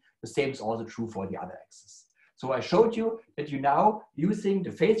thing. The same is also true for the other axis. So I showed you that you now, using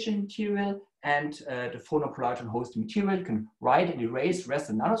the phase change material and the phonon polariton hosting material, you can write and erase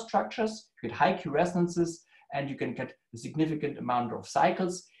resonant nanostructures, you get high Q resonances, and you can get a significant amount of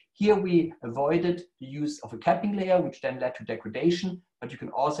cycles. Here we avoided the use of a capping layer, which then led to degradation, but you can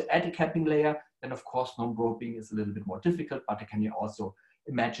also add a capping layer. Then of course non-probing is a little bit more difficult, but I can also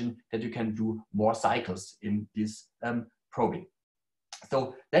imagine that you can do more cycles in this probing.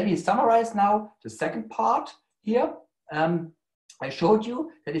 So let me summarize now the second part here. I showed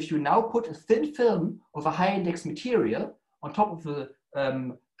you that if you now put a thin film of a high index material on top of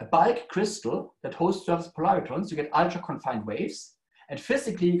a bulk crystal that hosts surface polaritons, you get ultra-confined waves. And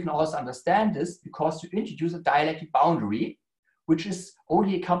physically, you can also understand this because you introduce a dielectric boundary, which is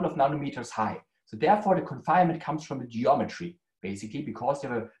only a couple of nanometers high. So therefore, the confinement comes from the geometry, basically, because you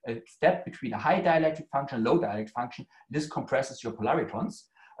have a step between a high dielectric function and low dielectric function. This compresses your polaritons.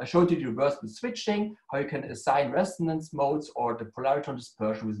 I showed you the reversible switching, how you can assign resonance modes or the polariton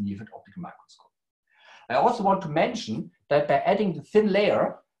dispersion with a near-field optical microscope. I also want to mention that by adding the thin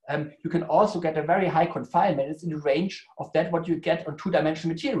layer, you can also get a very high confinement. It's in the range of that what you get on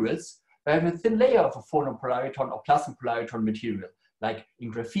two-dimensional materials. Where you have a thin layer of a phonon polariton or plasma polariton material, like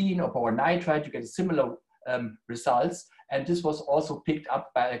in graphene or boron nitride, you get similar results. And this was also picked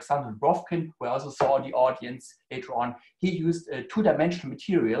up by Alexander Dubrovkin, who I also saw in the audience later on. He used a two-dimensional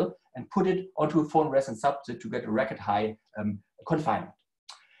material and put it onto a phonon resonant substrate to get a record high confinement.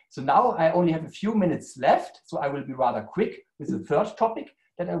 So now I only have a few minutes left, so I will be rather quick with the third topic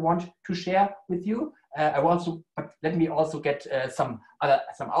that I want to share with you. But let me also get some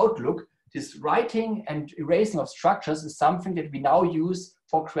outlook. This writing and erasing of structures is something that we now use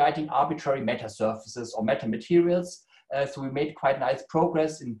for creating arbitrary meta surfaces or meta materials. So we made quite nice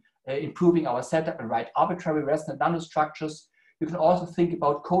progress in improving our setup and write arbitrary resonant nanostructures. You can also think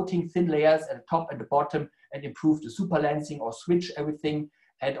about coating thin layers at the top and the bottom and improve the superlensing or switch everything.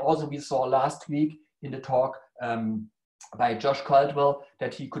 And also we saw last week in the talk by Josh Caldwell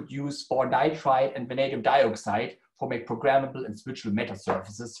that he could use boron nitride and vanadium dioxide for make programmable and switchable meta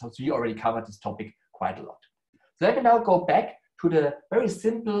surfaces. So we already covered this topic quite a lot. So let me now go back to the very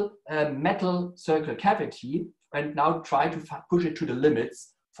simple metal circular cavity and now try to push it to the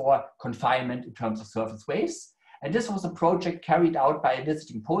limits for confinement in terms of surface waves. And this was a project carried out by a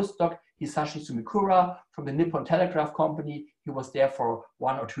visiting postdoc, Hisashi Sumikura from the Nippon Telegraph Company. He was there for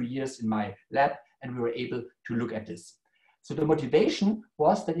 1 or 2 years in my lab, and we were able to look at this. So the motivation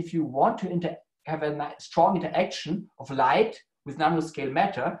was that if you want to have a strong interaction of light with nanoscale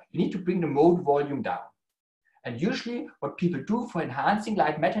matter, you need to bring the mode volume down. And usually what people do for enhancing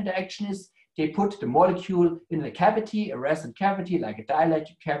light-matter interaction is they put the molecule in a cavity, a resonant cavity, like a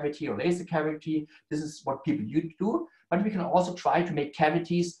dielectric cavity or laser cavity. This is what people do. But we can also try to make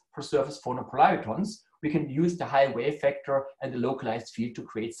cavities for surface phonon polaritons. We can use the high wave factor and the localized field to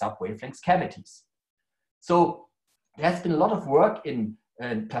create sub-wavelength cavities. So there's been a lot of work in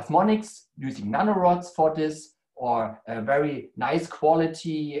plasmonics using nanorods for this, or very nice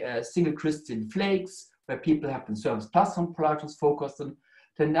quality single crystalline flakes where people have been surface plasma polaritons focused on.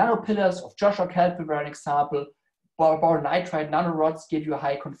 The nanopillars of Joshua Caldwell were an example. Boron nitride nanorods give you a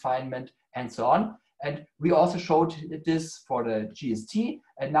high confinement and so on. And we also showed this for the GST.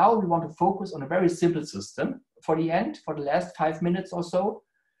 And now we want to focus on a very simple system for the end, for the last 5 minutes or so.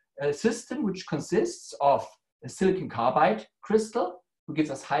 A system which consists of a silicon carbide crystal, who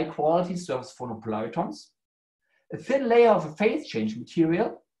gives us high quality surface phonon polaritons, a thin layer of a phase change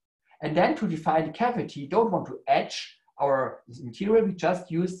material, and then to define the cavity, you don't want to etch our material, we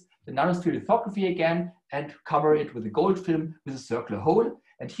just use the nanostereolithography again and cover it with a gold film with a circular hole.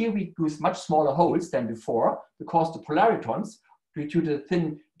 And here we use much smaller holes than before because the polaritons, due to the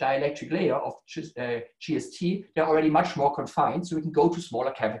thin dielectric layer of GST, they're already much more confined, so we can go to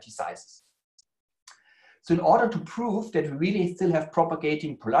smaller cavity sizes. So in order to prove that we really still have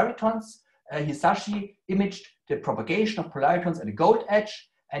propagating polaritons, Hisashi imaged the propagation of polaritons at a gold edge,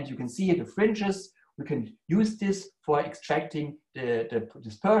 and you can see here the fringes. We can use this for extracting the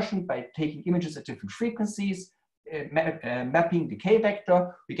dispersion by taking images at different frequencies, mapping the K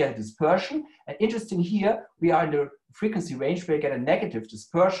vector, we get a dispersion. And interesting here, we are in the frequency range where we get a negative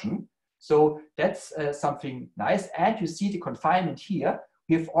dispersion. So that's something nice. And you see the confinement here.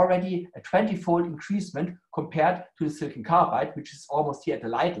 We have already a 20-fold increasement compared to the silicon carbide, which is almost here at the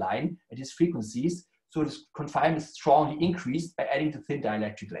light line at these frequencies. So this confinement is strongly increased by adding the thin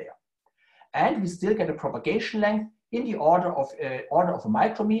dielectric layer. And we still get a propagation length in the order of a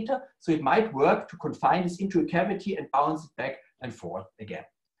micrometer. So it might work to confine this into a cavity and bounce it back and forth again.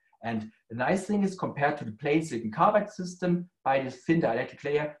 And the nice thing is, compared to the plain silicon carbide system, by this thin dielectric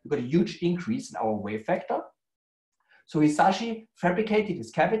layer, we got a huge increase in our wave factor. So Hisashi fabricated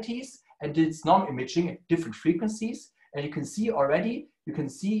his cavities and did SNOM imaging at different frequencies. And you can see already,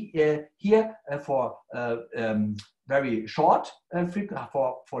 here for very short,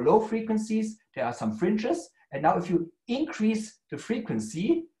 for low frequencies, there are some fringes. And now if you increase the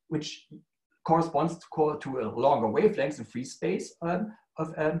frequency, which corresponds to a longer wavelength in free space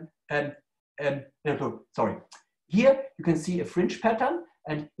sorry. Here you can see a fringe pattern.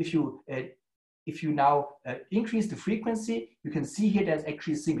 And if you now increase the frequency, you can see here there's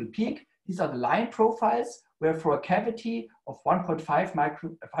actually a single peak. These are the line profiles where for a cavity of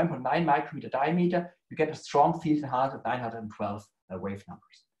 5.9 micrometer diameter, you get a strong field enhancement at 912 wave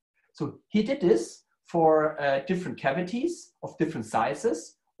numbers. So he did this for different cavities of different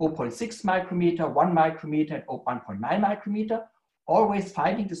sizes, 0.6 micrometer, 1 micrometer, and 1.9 micrometer, always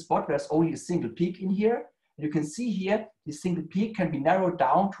finding the spot where there's only a single peak in here. And you can see here, the single peak can be narrowed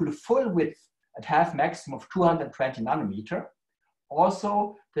down to the full width at half maximum of 220 nanometer.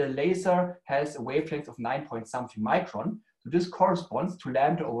 Also, the laser has a wavelength of 9-point-something micron. So this corresponds to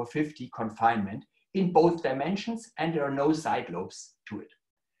lambda over 50 confinement in both dimensions, and there are no side lobes to it.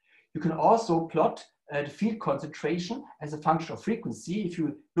 You can also plot the field concentration as a function of frequency if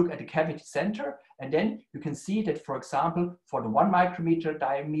you look at the cavity center, and then you can see that, for example, for the 1 micrometer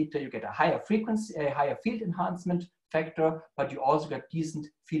diameter, you get a higher frequency, a higher field enhancement factor, but you also get decent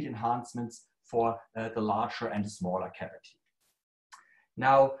field enhancements for the larger and the smaller cavity.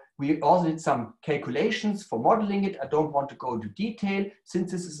 Now, we also did some calculations for modeling it. I don't want to go into detail.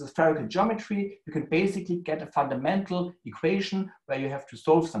 Since this is a spherical geometry, you can basically get a fundamental equation where you have to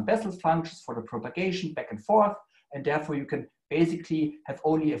solve some Bessel functions for the propagation back and forth. And therefore, you can basically have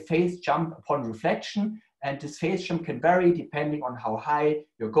only a phase jump upon reflection. And this phase jump can vary depending on how high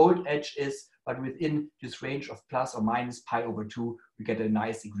your gold edge is. But within this range of plus or minus pi over 2, we get a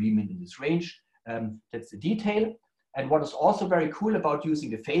nice agreement in this range. That's the detail. And what is also very cool about using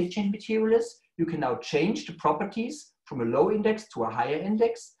the phase change material is you can now change the properties from a low index to a higher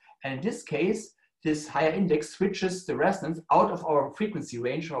index. And in this case, this higher index switches the resonance out of our frequency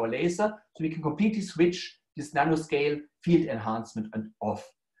range for our laser, so we can completely switch this nanoscale field enhancement and off.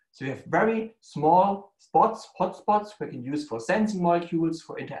 So we have very small spots, hotspots, we can use for sensing molecules,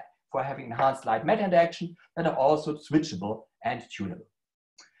 for having enhanced light-matter interaction, that are also switchable and tunable.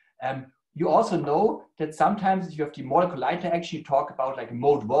 You also know that sometimes if you have the molecular light interaction, you talk about like a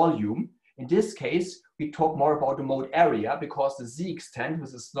mode volume. In this case, we talk more about the mode area, because the Z extent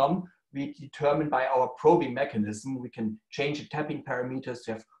with the SNOM we determine by our probing mechanism. We can change the tapping parameters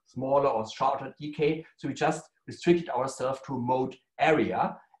to have smaller or shorter decay. So we just restricted ourselves to a mode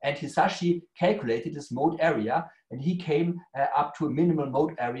area. And Hisashi calculated this mode area, and he came up to a minimal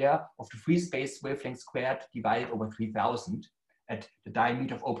mode area of the free space wavelength squared divided over 3000. At the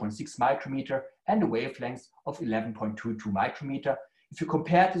diameter of 0.6 micrometer and a wavelength of 11.22 micrometer. If you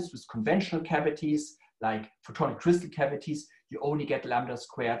compare this with conventional cavities, like photonic crystal cavities, you only get lambda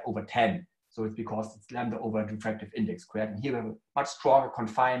squared over 10. So it's because it's lambda over refractive index squared. And here we have a much stronger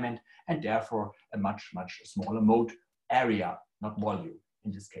confinement and therefore a much, much smaller mode area, not volume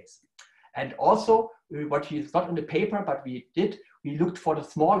in this case. And also, what is not in the paper, but we looked for the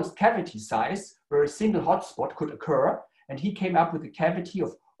smallest cavity size where a single hotspot could occur. And he came up with a cavity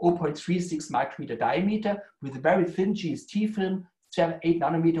of 0.36 micrometer diameter with a very thin GST film. 7-8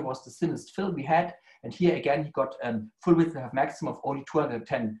 nanometer was the thinnest film we had. And here again, he got full width of maximum of only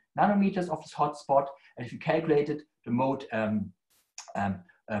 210 nanometers of this hotspot. And if you calculated the mode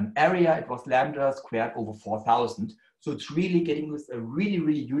area, it was lambda squared over 4000. So it's really getting with a really,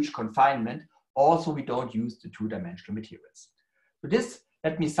 really huge confinement. Also, we don't use the two-dimensional materials. So this,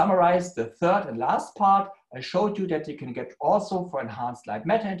 let me summarize the third and last part. I showed you that you can get also for enhanced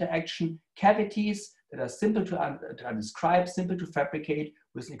light-matter interaction, cavities that are simple to describe, simple to fabricate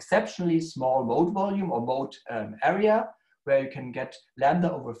with an exceptionally small mode volume or mode area, where you can get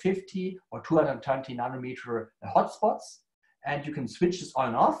lambda over 50 or 220 nanometer hotspots, and you can switch this on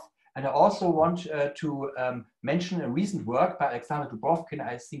and off. And I also want to mention a recent work by Alexander Dubrovkin,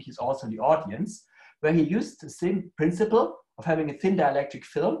 I think he's also in the audience, where he used the same principle of having a thin dielectric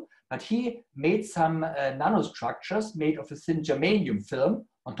film, but he made some nanostructures made of a thin germanium film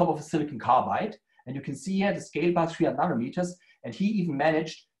on top of a silicon carbide. And you can see here the scale bar 300 nanometers, and he even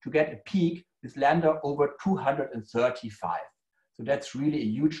managed to get a peak with lambda over 235. So that's really a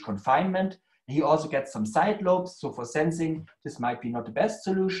huge confinement. He also gets some side lobes. So for sensing, this might be not the best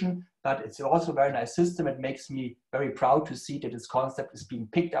solution, but it's also a very nice system. It makes me very proud to see that this concept is being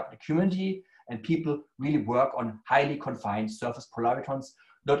picked up in the community and people really work on highly confined surface polaritons,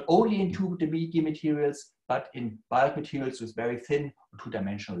 not only in 2D materials, but in bulk materials with very thin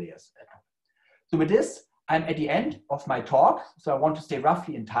two-dimensional layers. So with this, I'm at the end of my talk. So I want to stay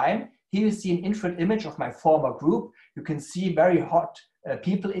roughly in time. Here you see an infrared image of my former group. You can see very hot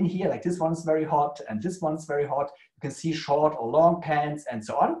people in here, like this one's very hot and this one's very hot. You can see short or long pans and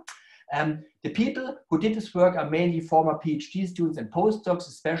so on. The people who did this work are mainly former PhD students and postdocs.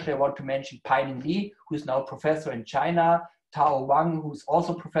 Especially I want to mention Paining Li, who is now professor in China, Tao Wang, who's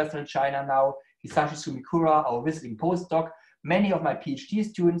also professor in China now, Hisashi Sumikura, our visiting postdoc, many of my PhD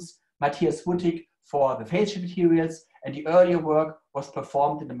students, Matthias Wuttig for the phase shift materials, and the earlier work was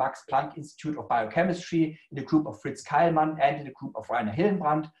performed in the Max Planck Institute of Biochemistry in the group of Fritz Keilmann and in the group of Rainer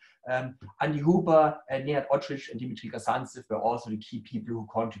Hillenbrand. Andi Huber, Nenad Ottrich, and Dimitri Gazantsev were also the key people who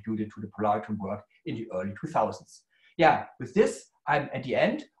contributed to the polariton work in the early 2000s. Yeah, with this, I'm at the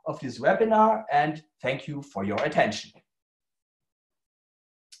end of this webinar, and thank you for your attention.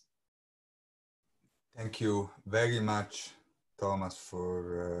 Thank you very much, Thomas,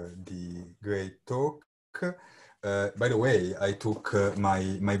 for the great talk. By the way, I took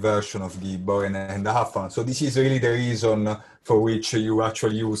my version of the Bohren and Huffman. So this is really the reason for which you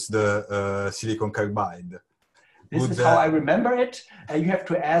actually use the silicon carbide. This is how I remember it. You have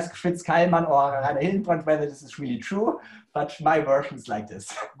to ask Fritz Keilmann or Rainer Hillenbrand whether this is really true, but my version is like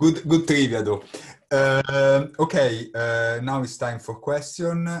this. Good trivia though. Okay, now it's time for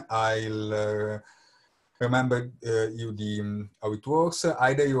question. I'll remember how it works.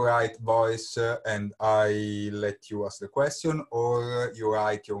 Either you write voice and I let you ask the question, or you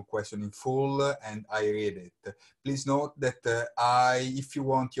write your question in full and I read it. Please note that if you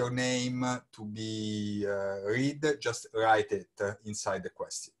want your name to be read, just write it inside the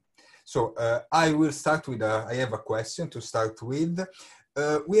question. So I will start with, I have a question to start with.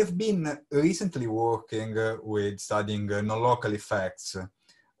 We have been recently working with studying non-local effects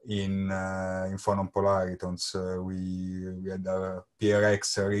in phonon polaritons. We had a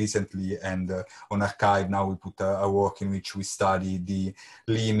PRX recently, and on archive now we put a work in which we study the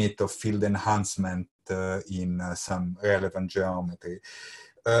limit of field enhancement in some relevant geometry.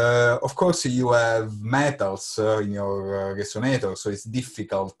 Of course, you have metals in your resonator, so it's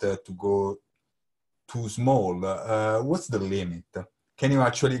difficult to go too small. What's the limit? Can you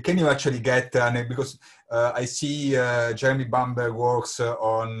actually get because I see Jeremy Bamberg works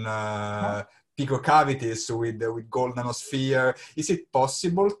on pico cavities with gold nanosphere. Is it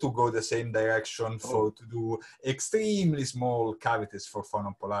possible to go the same direction to do extremely small cavities for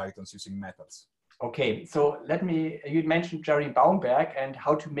phonon polaritons using metals? Okay, so you mentioned Jeremy Bamberg and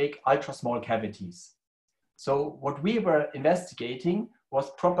how to make ultra small cavities. So what we were investigating was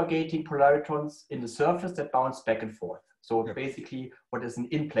propagating polaritons in the surface that bounce back and forth. So basically what is an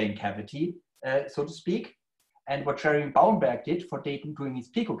in-plane cavity, so to speak. And what Jeremy Bamberg did for doing these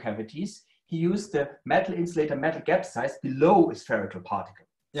pico cavities, he used the metal insulator metal gap size below a spherical particle.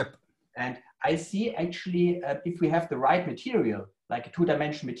 Yep. And I see actually, if we have the right material, like a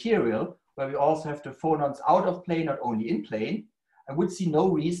two-dimensional material, where we also have the phonons out of plane, not only in plane, I would see no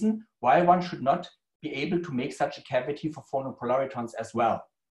reason why one should not be able to make such a cavity for phonon polaritons as well.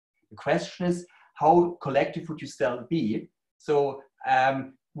 The question is, how collective would you still be? So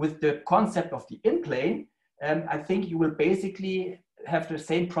with the concept of the in-plane, I think you will basically have the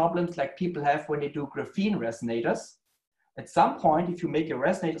same problems like people have when they do graphene resonators. At some point, if you make your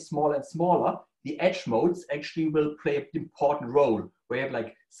resonator smaller and smaller, the edge modes actually will play an important role, where you have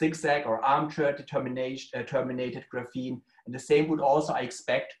like zigzag or armature terminated graphene. And the same would also, I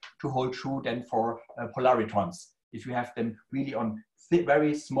expect, to hold true then for polaritons, if you have them really on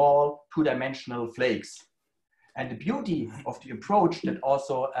very small two-dimensional flakes. And the beauty of the approach that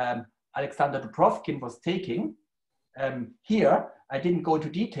also Alexander Dubrovkin was taking, here, I didn't go into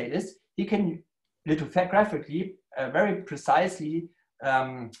detail, is he can lithographically very precisely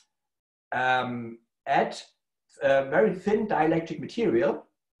add very thin dielectric material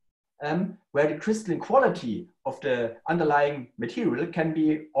where the crystalline quality of the underlying material can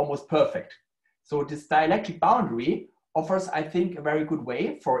be almost perfect. So this dielectric boundary offers, I think, a very good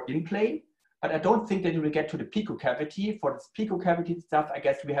way for in-plane, but I don't think that we will get to the pico cavity. For this pico cavity stuff, I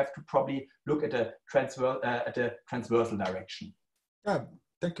guess we have to probably look at the transversal direction. Yeah,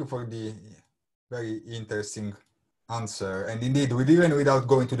 thank you for the very interesting answer. And indeed, even without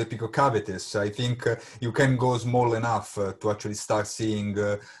going to the pico cavities, I think you can go small enough to actually start seeing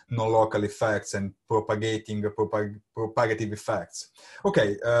non-local effects and propagative effects.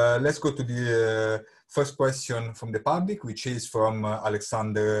 Okay, let's go to the first question from the public, which is from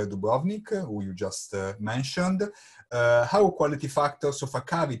Alexander Dubrovnik, who you just mentioned. How quality factors of a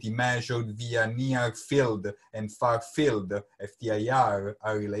cavity measured via near field and far field FTIR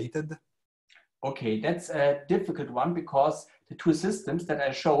are related? Okay, that's a difficult one because the two systems that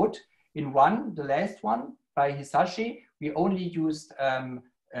I showed, in one, the last one by Hisashi, we only used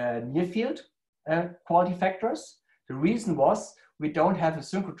near field quality factors. The reason was we don't have a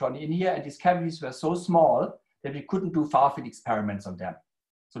synchrotron in here, and these cavities were so small that we couldn't do far field experiments on them.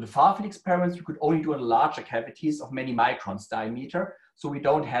 So the far field experiments you could only do on larger cavities of many microns diameter, so we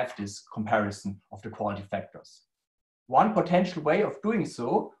don't have this comparison of the quality factors. One potential way of doing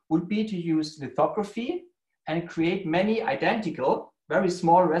so would be to use lithography and create many identical, very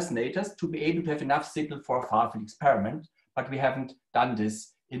small resonators to be able to have enough signal for a far field experiment, but we haven't done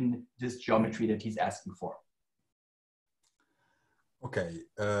this in this geometry that he's asking for. Okay,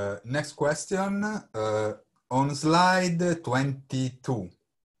 next question. On slide 22,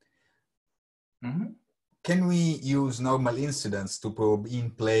 can we use normal incidence to probe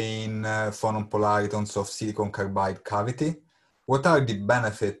in-plane phonon polaritons of silicon carbide cavity? What are the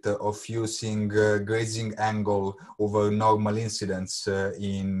benefits of using grazing angle over normal incidence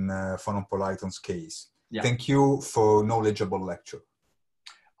in phonon polaritons case? Yeah. Thank you for knowledgeable lecture.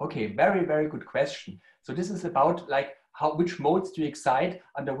 Okay, very, very good question. So this is about like which modes do you excite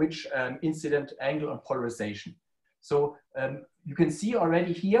under which incident angle on polarization. So you can see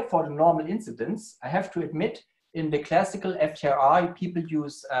already here for the normal incidence, I have to admit in the classical FTIR, people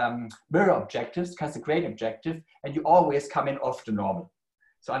use mirror objectives, Cassegrain objective, and you always come in off the normal.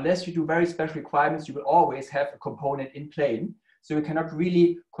 So unless you do very special requirements, you will always have a component in plane. So you cannot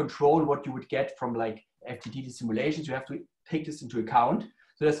really control what you would get from like FTD simulations. You have to take this into account.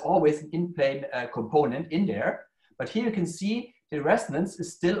 So there's always an in-plane component in there. But here you can see the resonance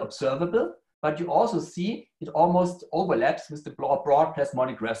is still observable, but you also see it almost overlaps with the broad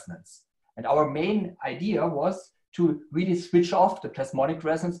plasmonic resonance. And our main idea was to really switch off the plasmonic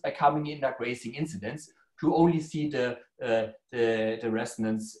resonance by coming in a grazing incidence to only see the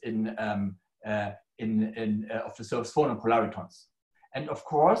resonance of the Surface Phonon Polaritons. And of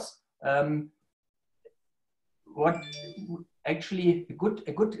course,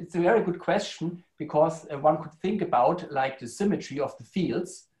 it's a very good question because one could think about like the symmetry of the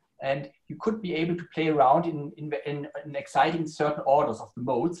fields, and you could be able to play around in exciting certain orders of the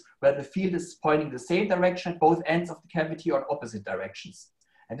modes where the field is pointing the same direction at both ends of the cavity or in opposite directions.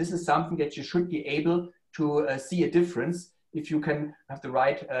 And this is something that you should be able to see a difference if you can have the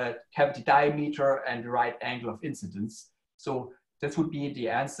right cavity diameter and the right angle of incidence. So this would be the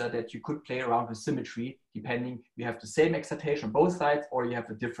answer, that you could play around with symmetry depending you have the same excitation on both sides or you have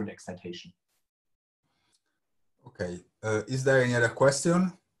a different excitation. Okay, is there any other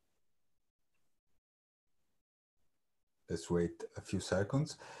question? Let's wait a few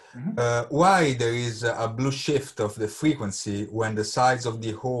seconds. Why there is a blue shift of the frequency when the size of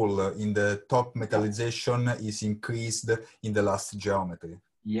the hole in the top metallization is increased in the last geometry?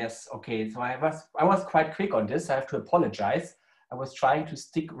 Yes, okay, so I was quite quick on this. I have to apologize. I was trying to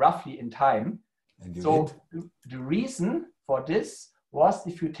stick roughly in time. So the reason for this was,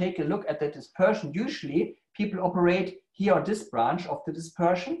 if you take a look at the dispersion, usually people operate here on this branch of the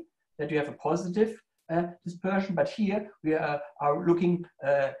dispersion, that you have a positive dispersion, but here we are looking,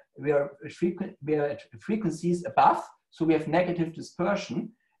 we are at frequencies above, so we have negative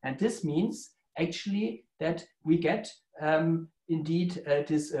dispersion, and this means actually that we get indeed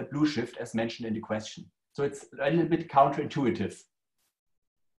this blue shift as mentioned in the question. So it's a little bit counterintuitive.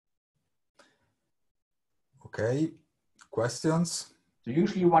 Okay, questions? So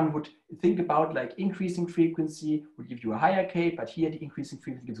usually one would think about like increasing frequency would give you a higher K, but here the increasing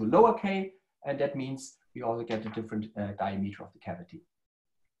frequency gives you a lower K, and that means we also get a different diameter of the cavity.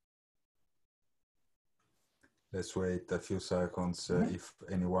 let's wait a few seconds if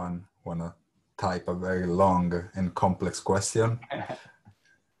anyone wanna type a very long and complex question.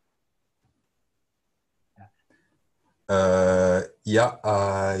 Yeah,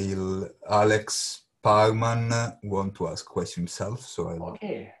 Alex Parman want to ask question himself, so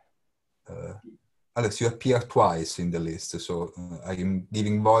okay. Alex, you appear twice in the list, so I am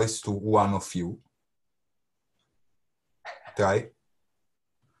giving voice to one of you. Try.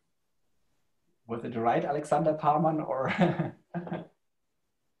 Was it right, Alexander Parman, or?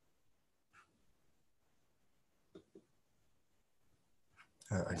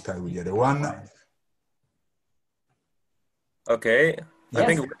 I try with the other one. Okay, yes. I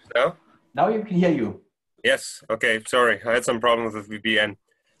think it works now. Now you can hear you. Yes, okay, sorry, I had some problems with VPN.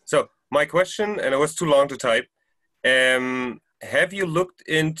 So my question, and it was too long to type, have you looked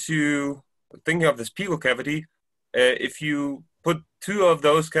into, thinking of this Pico cavity, if you put two of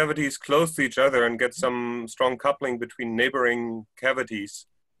those cavities close to each other and get some strong coupling between neighboring cavities,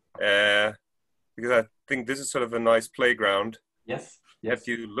 because I think this is sort of a nice playground. Yes, yes. Have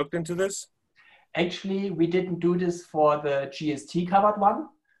you looked into this? Actually, we didn't do this for the GST covered one,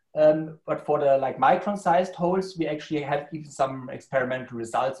 but for the like micron-sized holes, we actually had even some experimental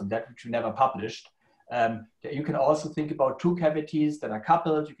results on that, which we never published. You can also think about two cavities that are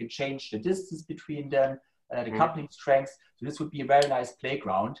coupled. You can change the distance between them, the coupling strengths. So this would be a very nice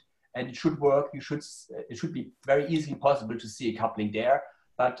playground, and it should work. It should be very easily possible to see a coupling there,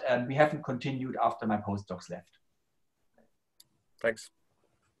 but we haven't continued after my postdocs left. Thanks.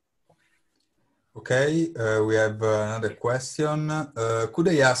 Okay, we have another question. Could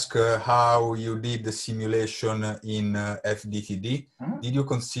I ask how you did the simulation in FDTD? Did you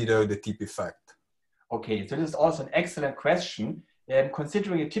consider the tip effect? Okay, so this is also an excellent question.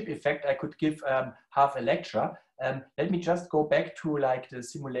 Considering a tip effect, I could give half a lecture. Let me just go back to like the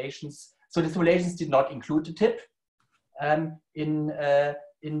simulations. So the simulations did not include the tip. In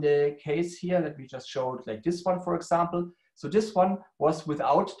the case here, let me just show it like this one, for example. So this one was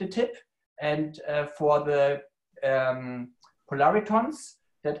without the tip. And for the polaritons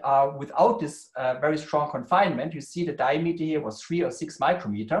that are without this very strong confinement, you see the diameter here was 3 or 6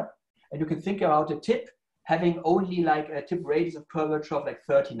 micrometer. And you can think about the tip having only like a tip radius of curvature of like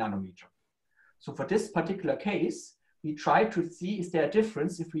 30 nanometer. So for this particular case, we try to see is there a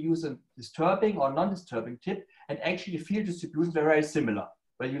difference if we use a disturbing or non-disturbing tip, and actually the field distributions are very similar,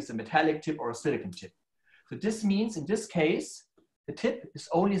 whether you use a metallic tip or a silicon tip. So this means in this case, the tip is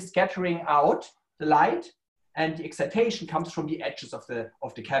only scattering out the light, and the excitation comes from the edges of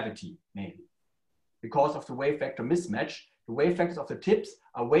the cavity mainly. Because of the wave vector mismatch, the wave vectors of the tips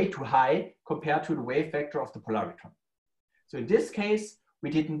are way too high compared to the wave vector of the polariton. So in this case, we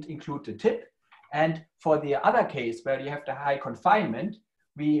didn't include the tip. And for the other case where you have the high confinement,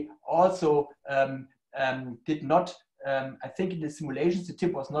 we also did not, I think in the simulations, the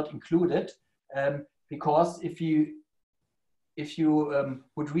tip was not included because if you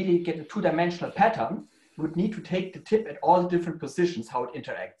would really get a two-dimensional pattern, you would need to take the tip at all the different positions, how it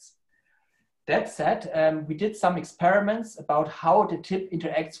interacts. That said, we did some experiments about how the tip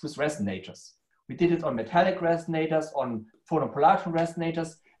interacts with resonators. We did it on metallic resonators, on phonon polariton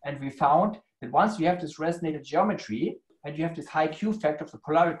resonators, and we found that once you have this resonator geometry and you have this high Q factor of the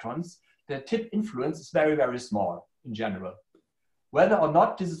polaritons, the tip influence is very, very small in general. Whether or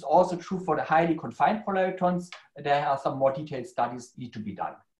not this is also true for the highly confined polaritons, there are some more detailed studies need to be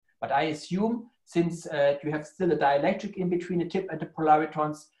done. But I assume since you have still a dielectric in between the tip and the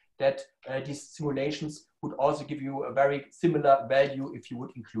polaritons, that these simulations would also give you a very similar value if you would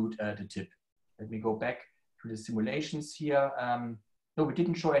include the tip. Let me go back to the simulations here. No, we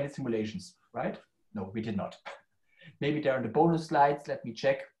didn't show any simulations, right? No, we did not. Maybe they're in the bonus slides. Let me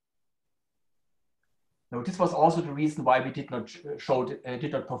check. No, this was also the reason why we did not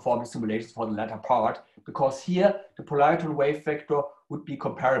perform the simulations for the latter part, because here the polariton wave vector would be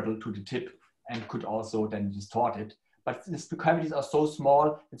comparable to the tip and could also then distort it. But since the cavities are so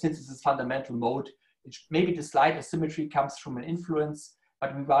small, and since this is fundamental mode, maybe the slight asymmetry comes from an influence,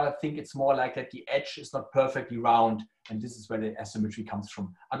 but we rather think it's more like that the edge is not perfectly round, and this is where the asymmetry comes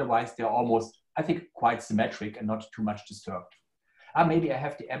from. Otherwise, they're almost, I think, quite symmetric and not too much disturbed. Maybe I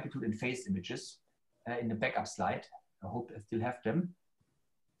have the amplitude and phase images in the backup slide. I hope I still have them.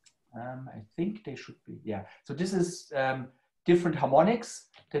 I think they should be, yeah. So this is different harmonics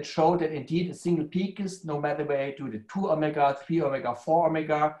that show that indeed a single peak is no matter where you do the 2 omega, 3 omega, 4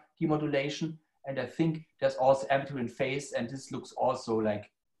 omega demodulation. And I think there's also amplitude and phase, and this looks also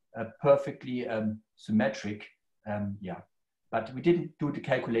like perfectly symmetric. Yeah, but we didn't do the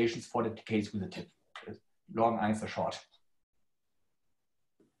calculations for the case with the tip. Long answer short.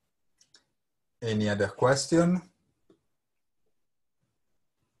 Any other question?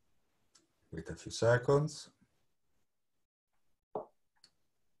 Wait a few seconds.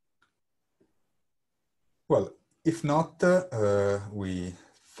 Well, if not, we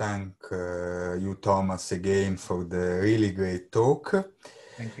thank you, Thomas, again for the really great talk.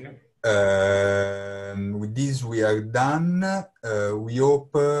 Thank you. With this, we are done. We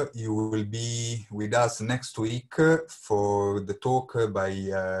hope you will be with us next week for the talk by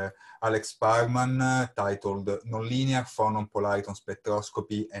Alex Parman titled Nonlinear Phonon Polaritons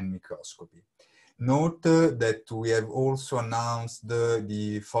Spectroscopy and Microscopy. Note that we have also announced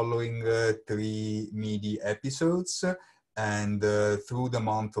the following 3 MIDI episodes, and through the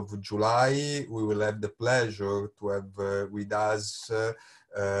month of July, we will have the pleasure to have with us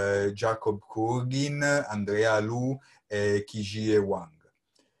Jacob Kurgin, Andrea Lu, and Kijie Wang.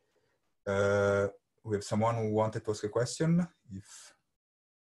 We have someone who wanted to ask a question. If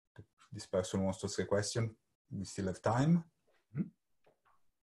this person wants to ask a question, we still have time.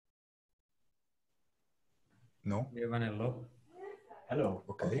 No? We have an hello. Hello.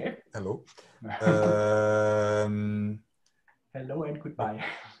 Okay. Hello. Hello and goodbye.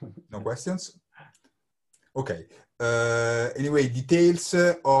 No questions? Okay. Anyway, details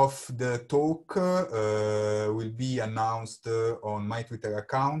of the talk will be announced on my Twitter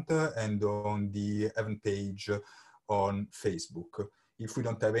account and on the event page on Facebook. If we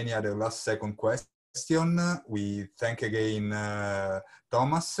don't have any other last second question, we thank again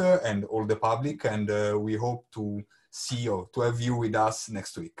Thomas and all the public, and we hope to see you, to have you with us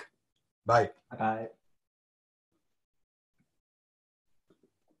next week. Bye. Bye.